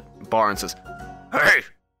the bar and says, "Hey,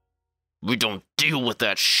 we don't deal with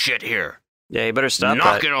that shit here. Yeah, you better stop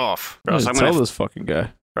Knock that. it off." Or else I'm Tell gonna this fucking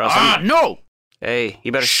guy. or else I'm- No! Hey,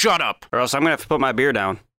 you better Shut up. or else I'm gonna have to put my beer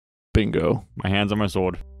down. Bingo. My hand's on my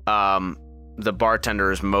sword. The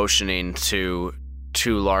bartender is motioning to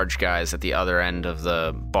two large guys at the other end of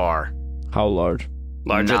the bar. How large?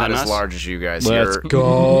 Larger Not than as us? large as you guys. Let's You're-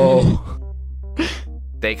 go.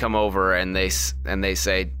 They come over and they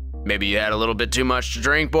say, "Maybe you had a little bit too much to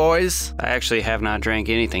drink, boys. I actually have not drank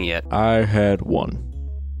anything yet. I had one.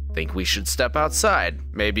 Think we should step outside.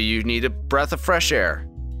 Maybe you need a breath of fresh air."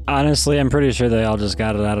 Honestly, I'm pretty sure they all just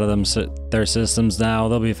got it out of their systems now.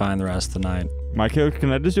 They'll be fine the rest of the night. My character,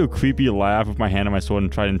 can I just do a creepy laugh with my hand on my sword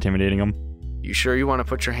and try intimidating him? You sure you want to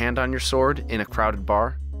put your hand on your sword in a crowded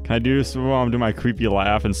bar? Can I do this while I'm doing my creepy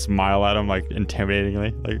laugh and smile at him, like,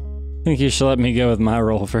 intimidatingly? Like, I think you should let me go with my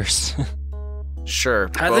roll first. Sure.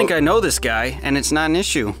 I think I know this guy, and it's not an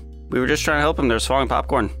issue. We were just trying to help him. There's falling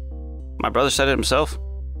popcorn. My brother said it himself.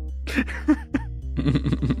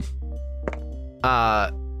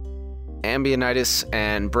 Ambionitis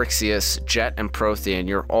and Brixius, Jet and Prothean,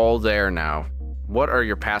 you're all there now. What are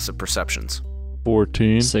your passive perceptions?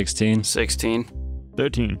 14. 16. 16.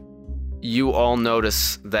 13. You all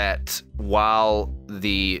notice that while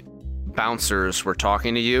the bouncers were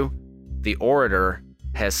talking to you, the orator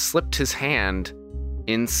has slipped his hand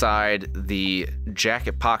inside the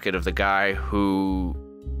jacket pocket of the guy who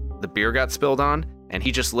the beer got spilled on, and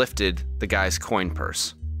he just lifted the guy's coin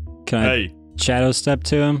purse. Can I Hey, shadow step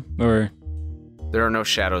to him? Or There are no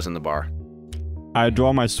shadows in the bar. I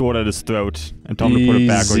draw my sword at his throat and tell him to put it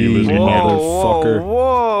back or you lose Easy. your hand. Motherfucker.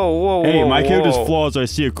 whoa, Hey, whoa, my character's whoa. flaw is I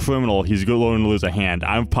see a criminal, he's going to lose a hand.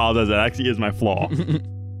 I apologize, that actually is my flaw.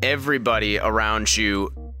 Everybody around you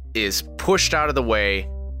is pushed out of the way,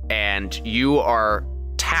 and you are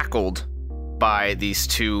tackled by these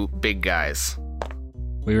two big guys.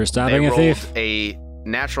 we were They stopping a rolled thief? a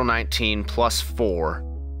natural 19 plus 4,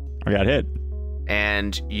 I got hit.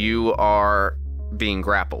 and you are being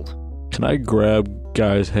grappled. Can I grab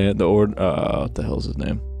guy's hand? What the hell's his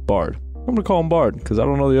name? Bard. I'm gonna call him Bard because I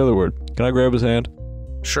don't know the other word. Can I grab his hand?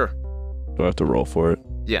 Sure. Do I have to roll for it?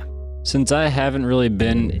 Since I haven't really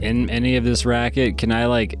been in any of this racket, can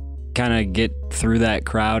I kind of get through that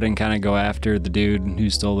crowd and kind of go after the dude who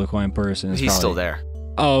stole the coin purse? And is He's still probably- there.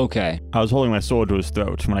 Oh, okay. I was holding my sword to his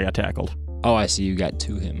throat when I got tackled. Oh, I see. You got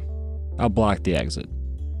to him. I'll block the exit.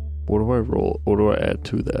 What do I roll? What do I add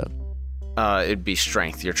to that? It'd be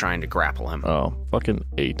strength. You're trying to grapple him. Oh, fucking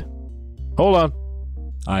 8. Hold on.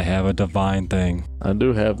 I have a divine thing. I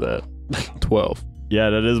do have that. 12. Yeah,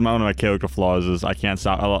 that is one of my character flaws is I can't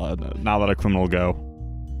stop, not let a criminal go.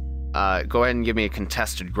 Go ahead and give me a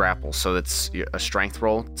contested grapple. So it's a strength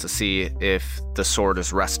roll to see if the sword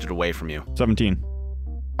is wrested away from you. 17.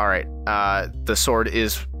 All right. The sword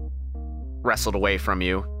is wrestled away from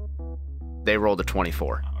you. They rolled a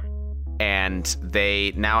 24. And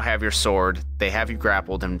they now have your sword. They have you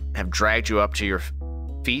grappled and have dragged you up to your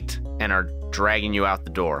feet and are dragging you out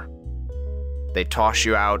the door. They toss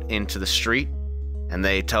you out into the street and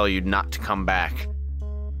they tell you not to come back.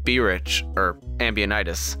 Beerich, or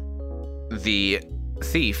Ambionitis, the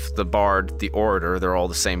thief, the bard, the orator, they're all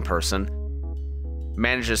the same person,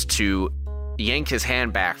 manages to yank his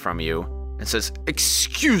hand back from you and says,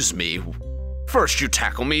 "Excuse me. First you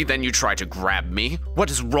tackle me, then you try to grab me. What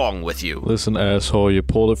is wrong with you?" Listen, asshole, you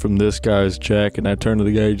pulled it from this guy's jacket, and I turned to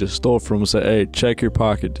the guy you just stole from and said, "Hey, check your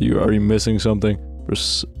pocket. Are you missing something?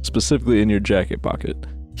 Specifically in your jacket pocket."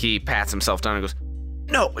 He pats himself down and goes,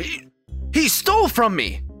 "No, he stole from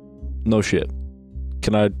me." No shit.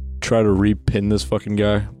 Can I try to repin this fucking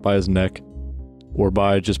guy by his neck? Or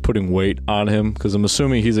by just putting weight on him? Because I'm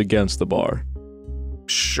assuming he's against the bar.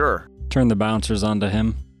 Sure. Turn the bouncers onto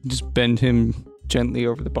him. Just bend him gently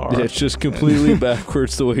over the bar. Yeah, it's just completely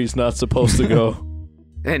backwards the way he's not supposed to go.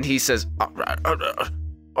 And he says,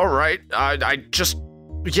 all right, I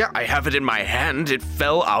have it in my hand. It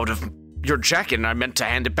fell out of your jacket, and I meant to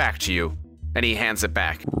hand it back to you. And he hands it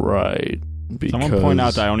back. Right. Because Someone point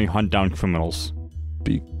out that I only hunt down criminals.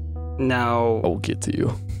 Now, I'll get to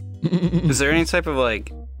you. is there any type of,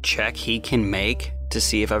 like, check he can make to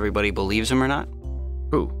see if everybody believes him or not?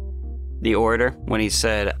 Who? The orator, when he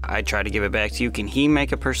said, I try to give it back to you, can he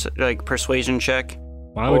make a persuasion check?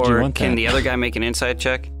 Why would you Or want that? can the other guy make an inside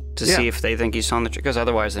check to Yeah. see if they think he's telling the truth? Because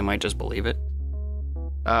otherwise they might just believe it.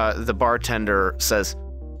 The bartender says,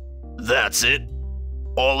 that's it.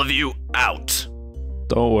 All of you out.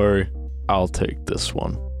 Don't worry. I'll take this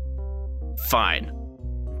one. Fine.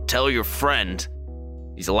 Tell your friend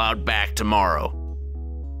he's allowed back tomorrow.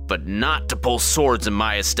 But not to pull swords in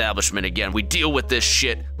my establishment again. We deal with this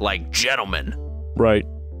shit like gentlemen. Right.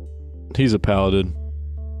 He's a paladin.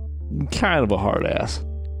 Kind of a hard ass.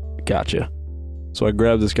 Gotcha. So I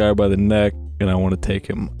grab this guy by the neck and I want to take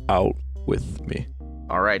him out with me.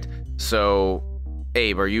 All right. So,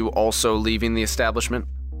 Abe, are you also leaving the establishment?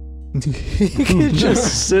 He can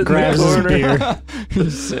just sit in the Grabs his corner. beer.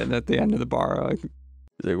 He's sitting at the end of the bar. Like,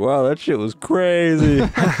 He's like, wow, that shit was crazy.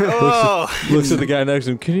 Looks at the guy next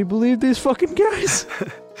to him. Can you believe these fucking guys?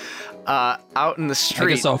 Out in the I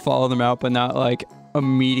street. guess I'll follow them out, but not like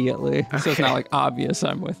immediately. So it's not like obvious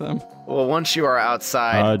I'm with them. Well, once you are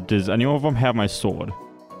outside, Does any of them have my sword?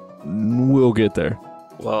 We'll get there.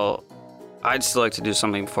 Well, I'd still like to do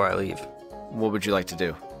something before I leave. what would you like to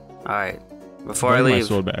do? All right. Before I Bring my leave,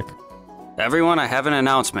 sword back. everyone, I have an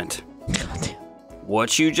announcement.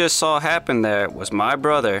 What you just saw happen there was my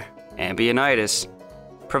brother, Ambionitis,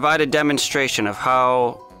 provide a demonstration of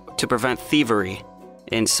how to prevent thievery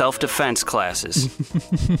in self-defense classes.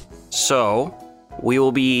 So, we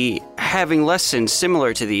will be having lessons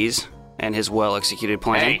similar to these and his well-executed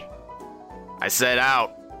plan Hey, I said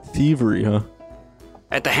out. Thievery, huh?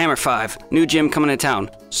 at the Hammer 5, new gym coming to town.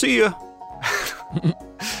 See ya!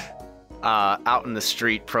 Out in the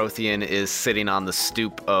street, Prothean is sitting on the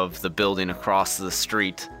stoop of the building across the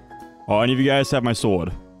street. Oh, any of you guys have my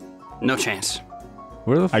sword? No chance.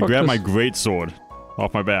 Where the I fuck grabbed does, my great sword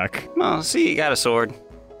off my back. Well, see, you got a sword.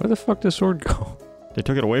 Where the fuck does sword go? They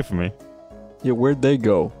took it away from me. Yeah, where'd they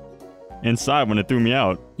go? Inside when it threw me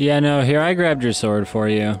out. Yeah, no, here, I grabbed your sword for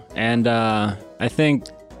you. And I think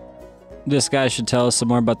this guy should tell us some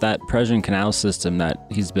more about that Persian canal system that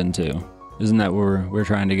he's been to. Isn't that where we're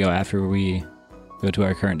trying to go after we go to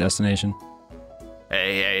our current destination?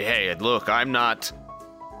 Hey, look, I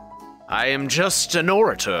am just an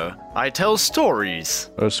orator. I tell stories.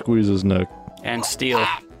 I squeeze his neck. And steel.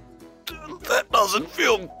 That doesn't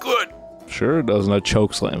feel good. Sure it doesn't. I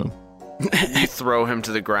choke slam him. You throw him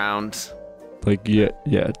to the ground. Like, yeah,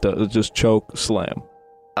 it does. Just choke slam.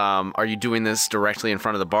 Are you doing this directly in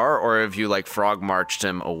front of the bar, or have you, like, frog marched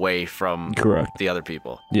him away from Correct. the other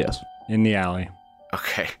people? Yes. In the alley.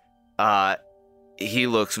 Okay. He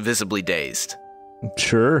looks visibly dazed.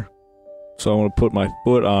 Sure. So I want to put my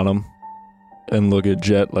foot on him and look at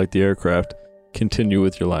Jet like the aircraft. Continue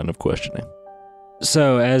with your line of questioning.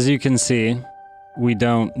 So, as you can see, we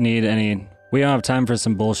don't have time for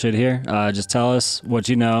some bullshit here. Just tell us what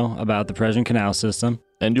you know about the Persian canal system,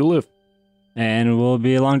 And you live. and we'll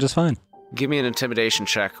be along just fine. Give me an intimidation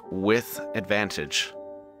check with advantage.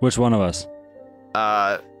 Which one of us?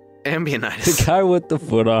 The Ambionitis. guy with the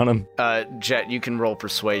foot on him. Jet, you can roll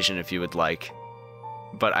persuasion if you would like.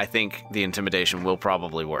 But I think the intimidation will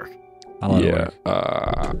probably work. I'll let it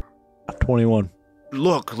Yeah. work. 21.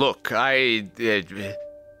 Look, I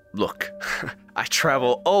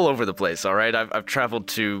travel all over the place, all right? I've traveled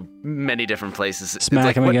to many different places. It's Smack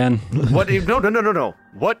like, him what- again. What? No.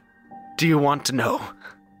 What do you want to know?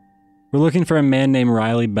 We're looking for a man named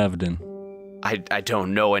Riley Bevden. I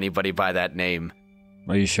don't know anybody by that name.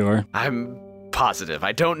 Are you sure? I'm positive.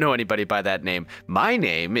 I don't know anybody by that name. My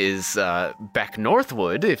name is Beck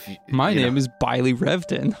Northwood, if My name is Biley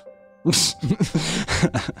Revden.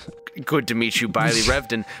 Good to meet you, Biley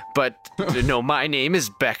Revden. But no, my name is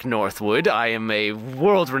Beck Northwood. I am a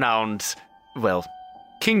world-renowned, well,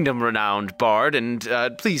 kingdom-renowned bard, and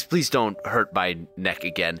please don't hurt my neck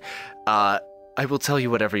again. I will tell you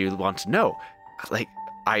whatever you want to know. Like,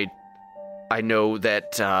 I know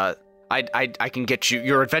that I can get you.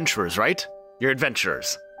 You're adventurers, right? You're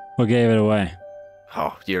adventurers. What gave it away?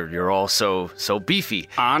 Oh, you're all so beefy.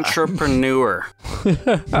 Entrepreneur.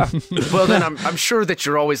 Well, then I'm sure that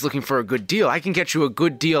you're always looking for a good deal. I can get you a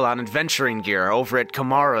good deal on adventuring gear over at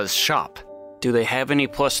Kamara's shop. Do they have any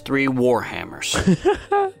 +3 Warhammers?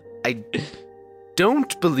 I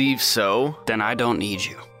don't believe so. Then I don't need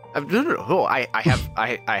you. No. Oh, I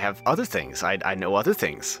have other things. I know other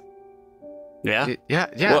things. Yeah?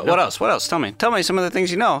 Yeah. What else? What else? Tell me some of the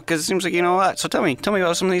things you know, because it seems like you know a lot. So tell me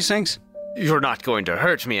about some of these things. You're not going to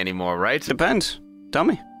hurt me anymore, right? Depends. Tell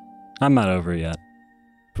me. I'm not over yet.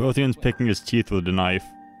 Prothean's picking his teeth with a knife.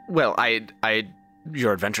 Well,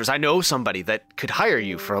 your adventures. I know somebody that could hire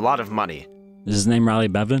you for a lot of money. Is his name Riley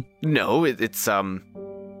Bevden? No, it's Biley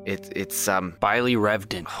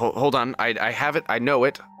Revden. Hold on, I have it. I know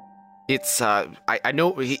it. It's I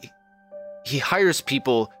know he hires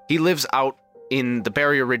people. He lives out in the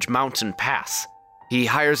Barrier Ridge Mountain Pass. He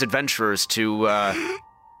hires adventurers to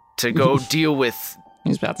go deal with.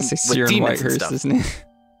 He's about to say with Siren demons and Whitehurst, stuff. isn't he?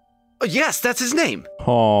 Oh, yes, that's his name.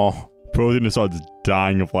 Oh, Prothean starts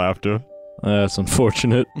dying of laughter. that's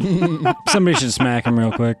unfortunate. Somebody should smack him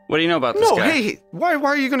real quick. What do you know about this No, guy? hey, why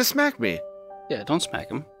are you gonna smack me? Yeah, don't smack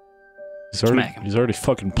him. He's him. already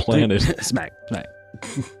fucking planted. Smack.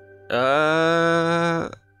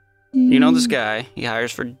 You know this guy. He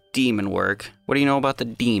hires for demon work. What do you know about the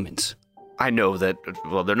demons? I know that.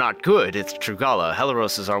 Well, they're not good. It's Trugala.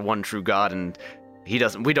 Helaros is our one true god, and he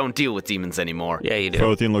doesn't. We don't deal with demons anymore. Yeah, you do.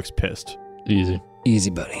 Prothean looks pissed. Easy. Easy,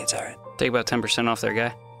 buddy. It's all right. Take about 10% off there,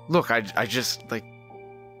 guy. Look, I just like.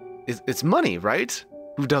 It's money, right?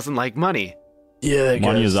 Who doesn't like money? Yeah,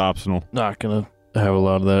 Money is optional. not gonna have a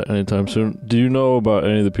lot of that anytime soon. Do you know about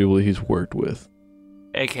any of the people that he's worked with?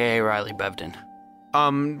 AKA Riley Bevden.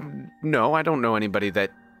 No, I don't know anybody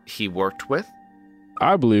that he worked with.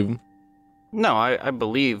 I believe him. No, I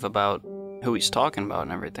believe about who he's talking about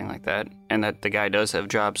and everything like that. And that the guy does have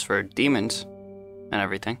jobs for demons and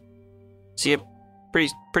everything. Is he a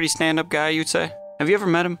pretty stand-up guy, you'd say? Have you ever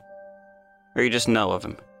met him? Or you just know of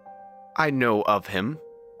him? I know of him.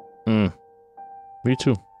 Me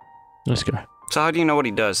too. Nice guy. So how do you know what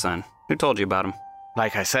he does then? Who told you about him?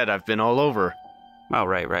 Like I said, I've been all over. Oh,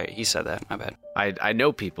 right. He said that. My bad. I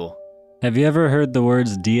know people. Have you ever heard the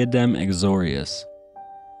words Diadem Exorius?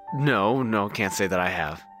 No, can't say that I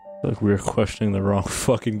have. Like we were questioning the wrong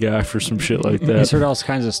fucking guy for some shit like He's that. heard all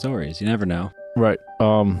kinds of stories. You never know. Right.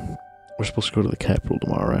 We're supposed to go to the capital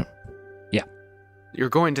tomorrow, right? You're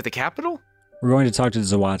going to the capital? We're going to talk to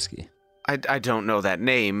Zawatsky. I don't know that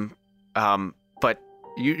name. But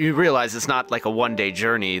you realize it's not like a one-day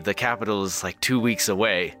journey. The capital is like 2 weeks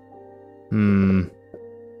away.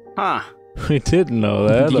 Huh. We didn't know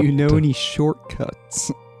that. Do you know any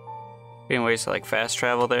shortcuts? Any ways to like fast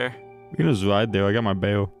travel there? We can just ride there. I got my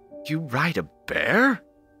bail. You ride a bear?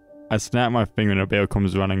 I snap my finger and a bear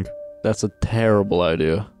comes running. That's a terrible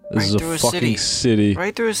idea. This is Right through a a fucking city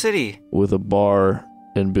Right through a city. with a bar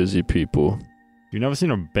and busy people. You never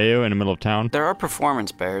seen a bear in the middle of town? There are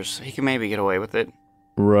performance bears. He can maybe get away with it.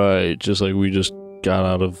 Right. Just like we just got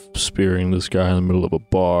out of spearing this guy in the middle of a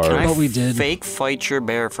bar. Can I what we did. fake fight your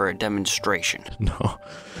bear for a demonstration? No.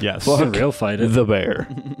 Yes. It's a Fuck real fight. the bear.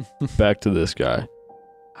 Back to this guy.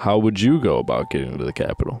 How would you go about getting to the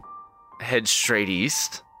capital? Head straight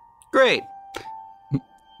east. Great.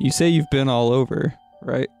 You say you've been all over,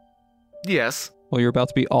 right? Yes. Well, you're about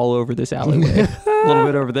to be all over this alleyway. A little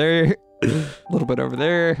bit over there. A little bit over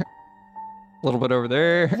there. A little bit over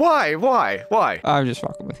there. Why? I'm just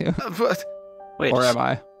fucking with you. But Wait, Or am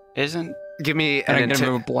I? Isn't give me And I an give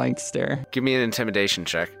him a blank stare. give me an intimidation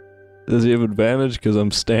check. Does he have advantage because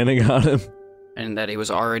I'm standing on him? and that he was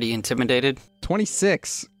already intimidated?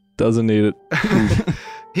 26. Doesn't need it.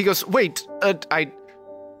 He goes, wait, I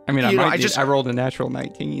mean, I You know, might I do- just- I rolled a natural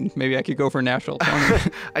 19. Maybe I could go for a natural 20.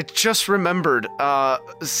 I just remembered,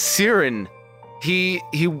 Siren, he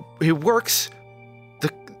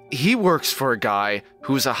works for a guy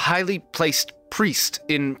who's a highly placed priest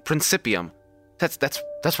in Principium.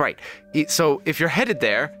 That's right. So if you're headed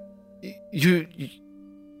there,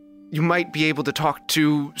 you might be able to talk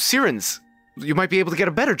to Sirens. You might be able to get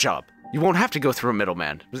a better job. You won't have to go through a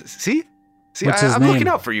middleman. See, What's his I'm name? looking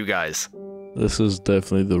out for you guys. This is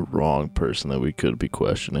definitely the wrong person that we could be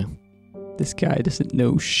questioning. This guy doesn't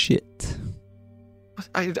know shit.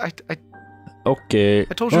 I Okay.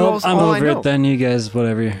 told you Well, I'm all I over know. it then. You guys,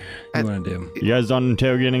 whatever you I- want to do. You guys done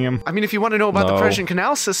interrogating him? I mean, if you want to know about the No. Persian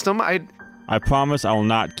Canal system, I promise I will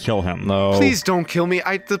not kill him. No. please don't kill me.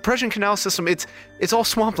 The Persian Canal system, it's all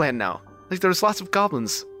swampland now. Like there's lots of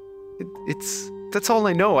goblins. That's all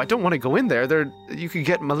I know. I don't want to go in there. You could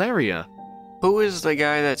get malaria. Who is the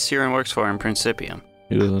guy that Siren works for in Principium?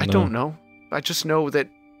 He doesn't I know. don't know. I just know that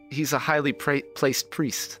he's a highly placed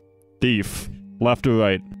priest. Thief. Left or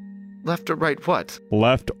right? Left or right what?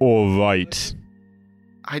 Left or right?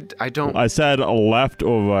 I don't... I said left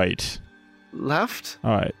or right. Left?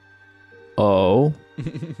 All right. Oh.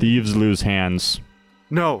 Thieves lose hands.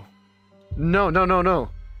 No. No.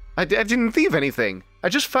 I didn't thieve anything. I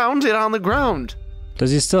just found it on the ground.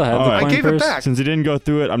 Does he still have All the right. coin I gave it purse? back. Since he didn't go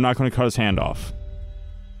through it, I'm not going to cut his hand off.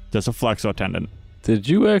 Just a flexor tendon. Did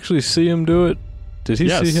you actually see him do it? Did he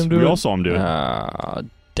see him do it? we all saw him do it. Ah,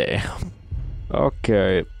 damn.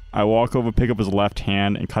 Okay. I walk over, pick up his left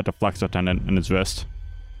hand, and cut the flexor tendon in his wrist.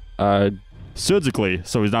 Surgically,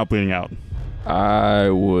 so he's not bleeding out. I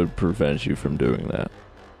would prevent you from doing that.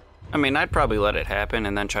 I mean, I'd probably let it happen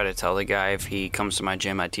and then try to tell the guy if he comes to my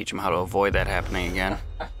gym, I'd teach him how to avoid that happening again.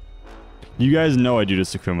 You guys know I do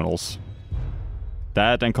this to criminals.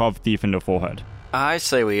 That, then carve thief in the forehead. I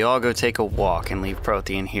say we all go take a walk and leave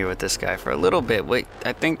Protean here with this guy for a little bit. Wait,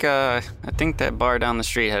 I think that bar down the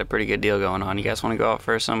street had a pretty good deal going on. You guys want to go out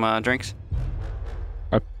for some drinks?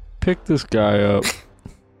 Pick this guy up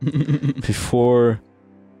before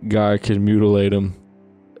Guy can mutilate him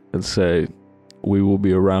and say, "We will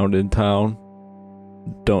be around in town.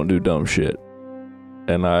 Don't do dumb shit."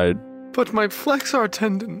 And But my flexor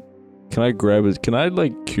tendon. can I grab his? Can I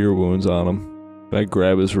like cure wounds on him? Can I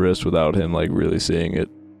grab his wrist without him like really seeing it?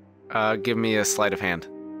 Give me a sleight of hand.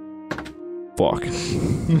 Fuck.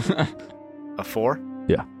 A 4?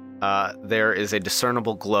 Yeah. There is a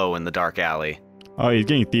discernible glow in the dark alley. Oh, he's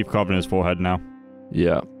getting thief carved in his forehead now.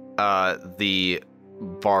 Yeah. The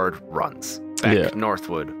bard runs. Back Yeah.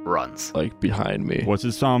 Northwood runs. Like behind me. What's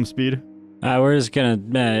his speed? We're just gonna.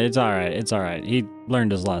 It's all right. It's all right. He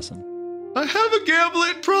learned his lesson. I have a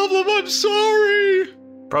gambling problem. I'm sorry.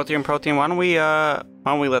 Protean, why don't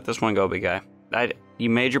we let this one go, big guy? You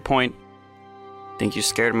made your point. Think you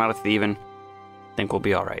scared him out of thieving. Think we'll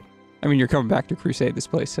be all right. I mean, you're coming back to crusade this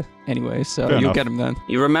place anyway, so Fair you'll enough. get him then.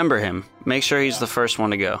 You remember him. Make sure he's the first one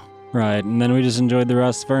to go. Right, and then we just enjoyed the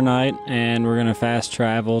rest of our night, and we're gonna fast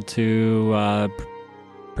travel to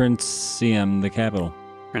Principium, the capital.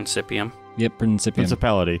 Principium. Yep, Principium.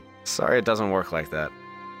 Principality. Sorry, it doesn't work like that.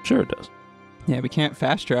 Sure it does. Yeah, we can't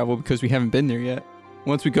fast travel because we haven't been there yet.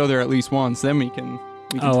 Once we go there at least once, then we can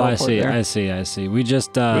Oh, I teleport see, there. I see. We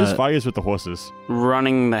just Where's Figus with the horses?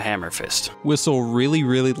 Running the hammer fist. Whistle really,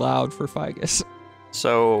 really loud for Figus.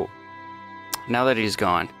 So, now that he's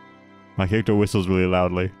gone, My character whistles really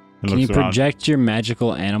loudly and Can you looks around. project your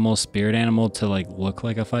magical animal, spirit animal, to like look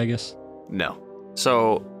like a Figus? No.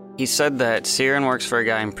 so he said that Siren works for a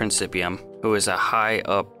guy in Principium who is a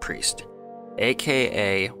high-up priest.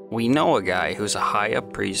 AKA, we know a guy who's a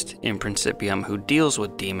high-up priest in Principium who deals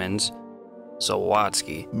with demons,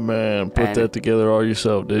 Zawatsky. Man, put And that together all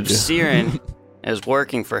yourself, did If you? Siren is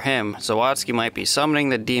working for him, Zawatsky might be summoning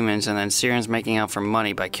the demons and then Siren's making out for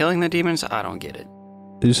money by killing the demons? I don't get it.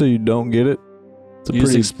 Did you say you don't get it? It's a You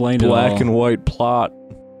just pretty explained it black all. and white plot.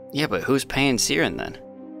 Yeah, but who's paying Siren then?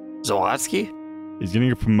 Zawatsky? He's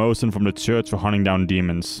getting a promotion from the church for hunting down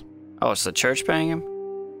demons. Oh, it's the church paying him?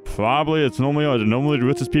 Probably. It's normally the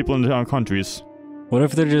richest people in the countries. What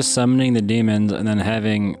if they're just summoning the demons and then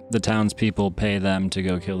having the townspeople pay them to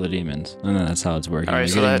go kill the demons? And then that's how it's working. Alright,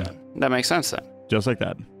 They're so getting- that makes sense then. Just like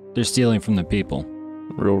that. they're stealing from the people.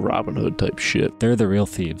 Real Robin Hood type shit. They're the real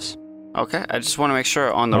thieves. Okay, I just want to make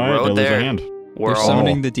sure on the All right, road they lose a there, hand. we're They're all...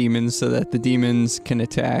 summoning the demons so that the demons can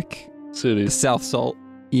attack the Cities. South Salt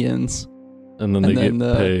Ians. And then And they then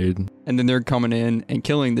get paid. And then they're coming in and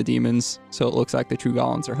killing the demons, so it looks like the True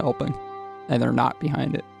Goblins are helping. And they're not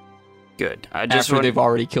behind it. Good. I just After want they've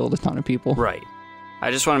already killed a ton of people. Right.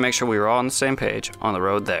 I just want to make sure we were all on the same page on the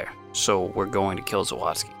road there. So we're going to kill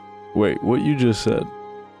Zawatsky. Wait, what you just said?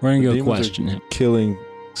 We're gonna The go demons are question him. Killing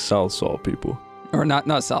South Salt people. Or not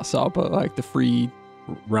South Salt, but like the free...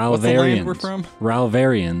 What's the land we're Ralvarians. from?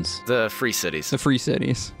 Ralvarians. The free cities. The free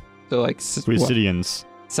cities. So like... Suicidians.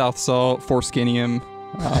 South Salt, Foreskinium.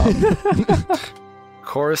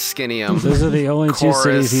 Coruscanium, Those are the only two Chorus,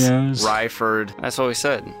 cities he knows. Ryford. That's what we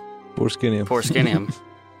said. Foreskinnium. Foreskinium.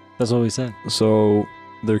 That's what we said. So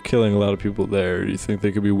they're killing a lot of people there. Do you think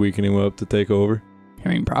they could be weakening them up to take over? I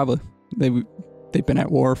mean, probably. They've been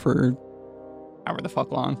at war for however the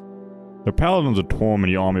fuck long. The paladins of Torm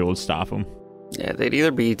and the army will stop them. Yeah, they'd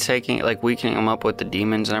either be weakening them up with the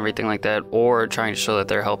demons and everything like that, or trying to show that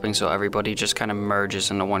they're helping so everybody just kind of merges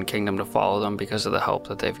into one kingdom to follow them because of the help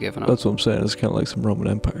that they've given them. That's what I'm saying. It's kind of like some Roman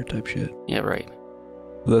Empire type shit. Yeah, right.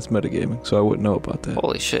 But that's metagaming, so I wouldn't know about that.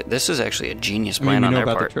 Holy shit, this is actually a genius I mean, plan we on know their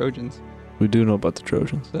about part. the Trojans. We do know about the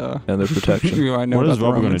Trojans So and their protection. I know What about is the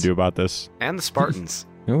Robo going to Romans. do about this? And the Spartans.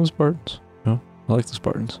 You know the Spartans? No, I like the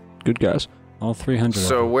Spartans. Good guys. All 300 of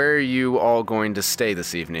So them. where are you all going to stay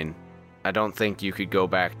this evening? I don't think you could go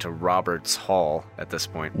back to Robert's Hall at this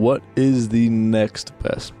point. What is the next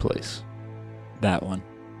best place? That one.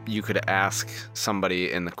 You could ask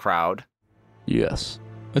somebody in the crowd. Yes.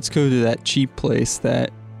 Let's go to that cheap place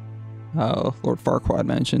that Lord Farquaad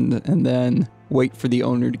mentioned, and then wait for the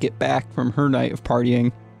owner to get back from her night of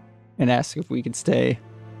partying and ask if we could stay.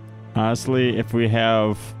 Honestly, if we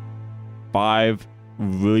have 5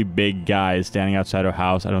 really big guys standing outside our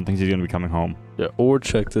house, I don't think he's going to be coming home. Yeah, or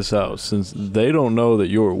check this out. Since they don't know that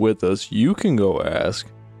you're with us, you can go ask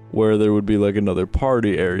where there would be like another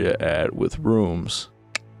party area at with rooms.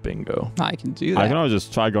 Bingo. I can do I that. can always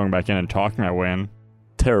just try going back in and talking my way in.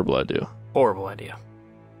 Terrible idea. Horrible idea.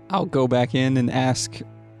 I'll go back in and ask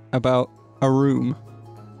about a room.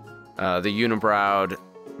 The unibrowed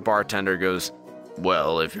bartender goes,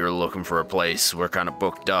 well, if you're looking for a place, we're kind of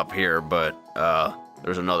booked up here, but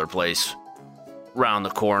there's another place round the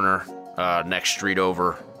corner, next street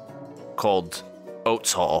over, called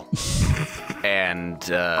Oates Hall. And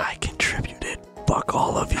I contributed. Fuck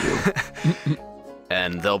all of you.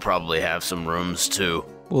 and they'll probably have some rooms too.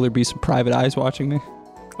 Will there be some private eyes watching me?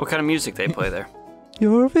 What kind of music they play there?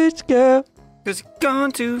 You're a rich girl. Cause you've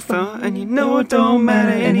gone too far and you know it don't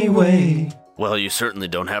matter anyway. Well, you certainly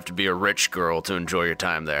don't have to be a rich girl to enjoy your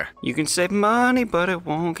time there. You can save money, but it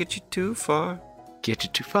won't get you too far. Get you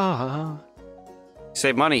too far.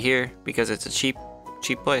 Save money here because it's a cheap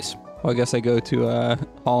place. Well, I guess I go to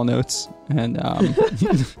Hall Notes and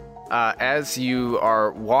As you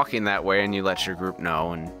are walking that way and you let your group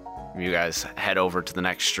know and you guys head over to the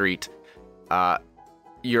next street,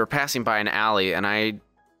 you're passing by an alley and I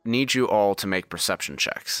need you all to make perception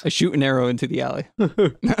checks. I shoot an arrow into the alley.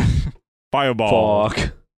 Fireball.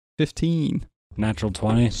 Fuck. 15. Natural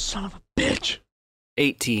 20. Son of a bitch.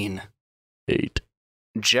 18. 8.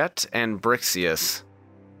 Jet and Brixius,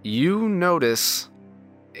 you notice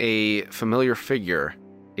a familiar figure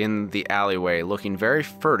in the alleyway looking very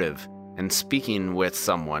furtive and speaking with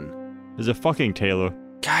someone. There's a fucking Taylor.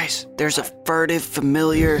 Guys, there's a furtive,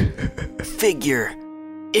 familiar figure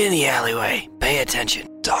in the alleyway. Pay attention.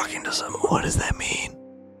 Talking to someone. What does that mean?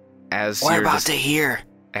 As We're you're about to hear.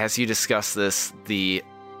 As you discuss this, the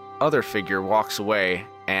other figure walks away,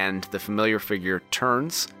 and the familiar figure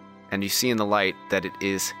turns, and you see in the light that it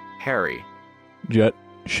is Harry. Jet,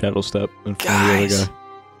 shadow step in front of the Guys, other guy.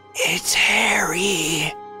 it's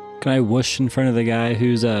Harry. Can I whoosh in front of the guy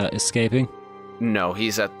who's escaping? No, he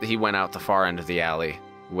went out the far end of the alley,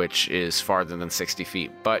 which is farther than 60 feet,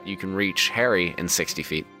 but you can reach Harry in 60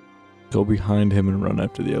 feet. Go behind him and run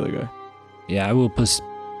after the other guy. Yeah, I will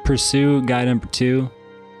pursue guy number 2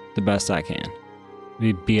 the best I can.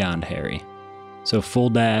 Be beyond Harry. So full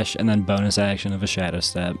dash and then bonus action of a shadow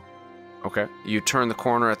step. Okay. You turn the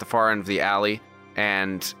corner at the far end of the alley,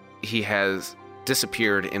 and he has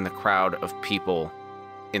disappeared in the crowd of people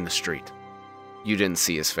in the street. You didn't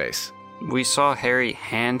see his face. We saw Harry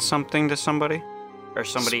hand something to somebody? Or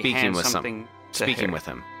somebody Speaking hand with something to Speaking Harry? with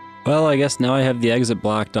him. Well, I guess now I have the exit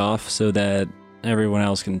blocked off so that everyone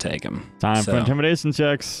else can take him. Time for intimidation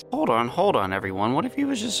checks. Hold on, everyone. What if he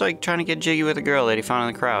was just like trying to get jiggy with a girl that he found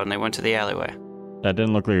in the crowd and they went to the alleyway? That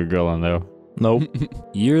didn't look like a girl in there. Nope.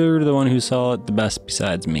 You're the one who saw it the best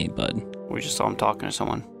besides me, bud. We just saw him talking to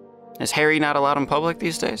someone. Is Harry not allowed in public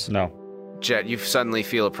these days? No. Jet, you suddenly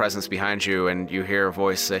feel a presence behind you, and you hear a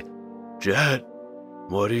voice say, Jet,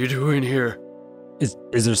 what are you doing here?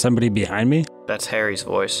 Is there somebody behind me? That's Harry's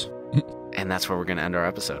voice. And that's where we're going to end our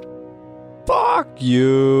episode. Fuck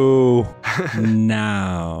you.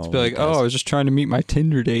 No. be like, oh, I was just trying to meet my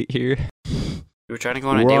Tinder date here. You were trying to go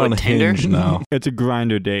on a We're date on with Tinder? Hinge now. It's a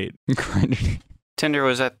grinder date. Grindr. Tinder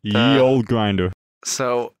was at Ye the... old grinder.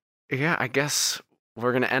 So, yeah, I guess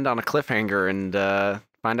we're going to end on a cliffhanger and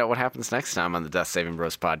find out what happens next time on the Death Saving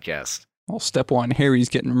Bros podcast. Well, step 1, Harry's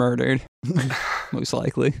getting murdered. Most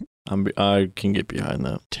likely. I can get behind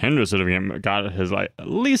that. Tinder should have got his at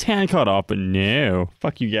least hand cut off, but no.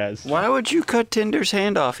 Fuck you guys. Why would you cut Tinder's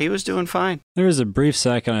hand off? He was doing fine. There was a brief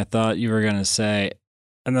second I thought you were going to say,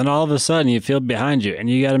 and then all of a sudden you feel behind you, and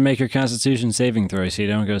you got to make your Constitution saving throw so you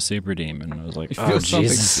don't go super demon. I was like, You feel oh, something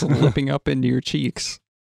Jesus. slipping up into your cheeks.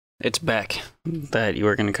 It's Beck that you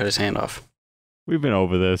were going to cut his hand off. We've been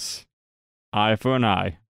over this. Eye for an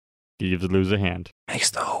eye. Gives the loser a hand.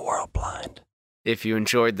 Makes the whole world blind. If you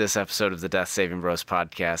enjoyed this episode of the Death Saving Bros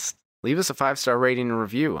podcast, leave us a 5-star rating and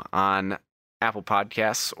review on Apple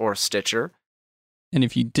Podcasts or Stitcher. And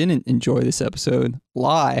if you didn't enjoy this episode,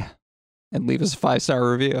 lie and leave us a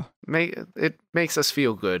 5-star review. It makes us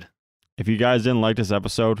feel good. If you guys didn't like this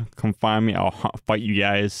episode, come find me. I'll fight you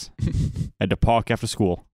guys at the park after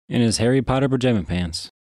school. In his Harry Potter pajama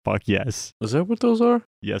pants. Fuck yes. Is that what those are?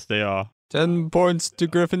 Yes, they are. 10 points to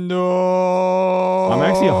Gryffindor. I'm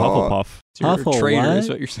actually a Hufflepuff. So you're Huffle a traitor, what? is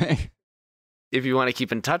what you're saying. If you want to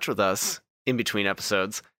keep in touch with us in between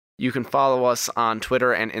episodes, you can follow us on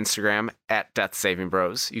Twitter and Instagram at Death Saving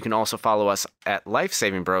Bros. You can also follow us at Life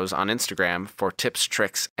Saving Bros on Instagram for tips,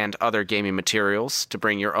 tricks, and other gaming materials to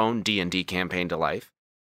bring your own D&D campaign to life.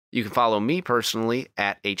 You can follow me personally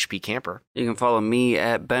at HP Camper. You can follow me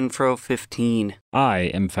at Benfro15. I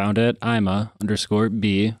am found at Ima_B_rad.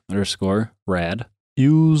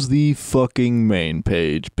 Use the fucking main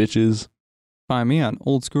page, bitches. Find me on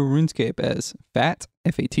Old School RuneScape as Fat,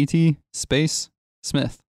 F-A-T-T, space,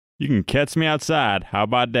 Smith. You can catch me outside. How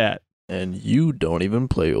about that? And you don't even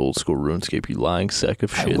play old school RuneScape, you lying sack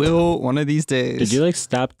of shit. I will one of these days. Did you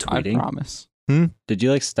stop I tweeting? promise. Did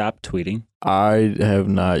you stop tweeting? I have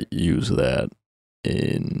not used that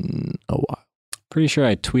in a while. Pretty sure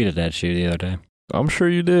I tweeted at you the other day. I'm sure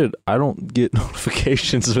you did. I don't get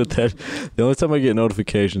notifications with that. The only time I get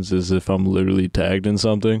notifications is if I'm literally tagged in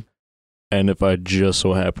something and if I just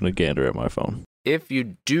so happen to gander at my phone. If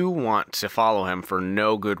you do want to follow him for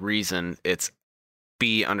no good reason, it's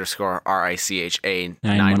B_RICHA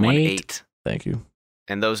 918. Thank you.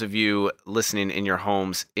 And those of you listening in your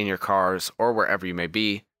homes, in your cars, or wherever you may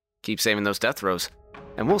be, keep saving those death throws.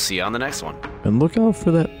 And we'll see you on the next one. And look out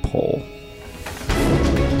for that poll.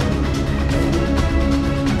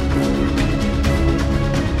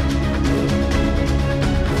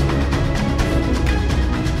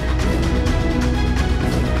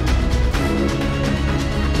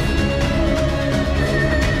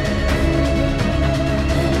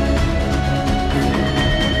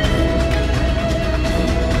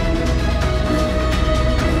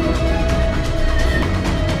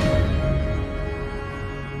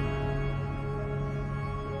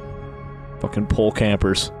 Fucking pole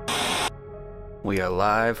campers. We are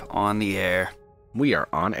live on the air. We are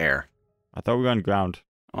on air. I thought we were on ground.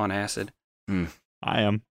 On acid. I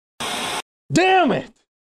am. Damn it!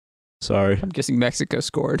 Sorry. I'm guessing Mexico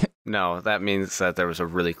scored. No, that means that there was a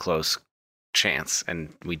really close chance,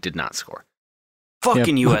 and we did not score.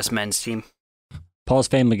 Fucking Yep. U.S. men's team. Paul's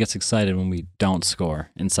family gets excited when we don't score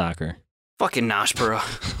in soccer. Fucking Noshboro.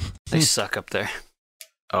 They suck up there.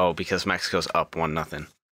 Oh, because Mexico's up 1-0.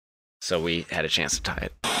 So we had a chance to tie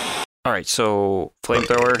it. All right, so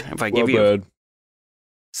flamethrower, if I give Well, you... bad.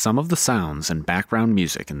 Some of the sounds and background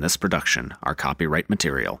music in this production are copyright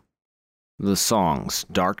material. The songs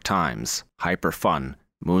Dark Times, Hyper Fun,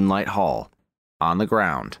 Moonlight Hall, On the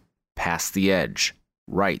Ground, Past the Edge,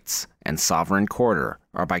 Rights, and Sovereign Quarter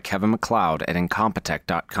are by Kevin MacLeod at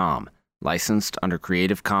Incompetech.com, licensed under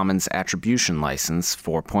Creative Commons Attribution License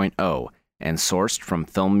 4.0, and sourced from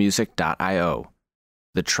filmmusic.io.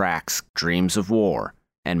 The tracks Dreams of War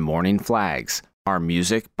and Morning Flags are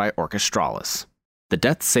music by Orchestralis. The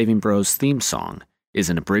Death Saving Bros theme song is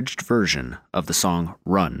an abridged version of the song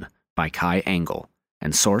Run by Kai Angle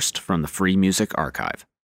and sourced from the Free Music Archive.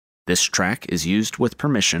 This track is used with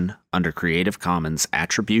permission under Creative Commons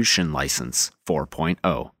Attribution License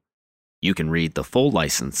 4.0. You can read the full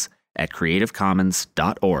license at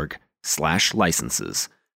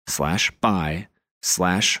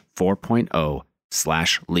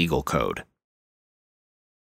creativecommons.org/licenses/by/4.0/legal code.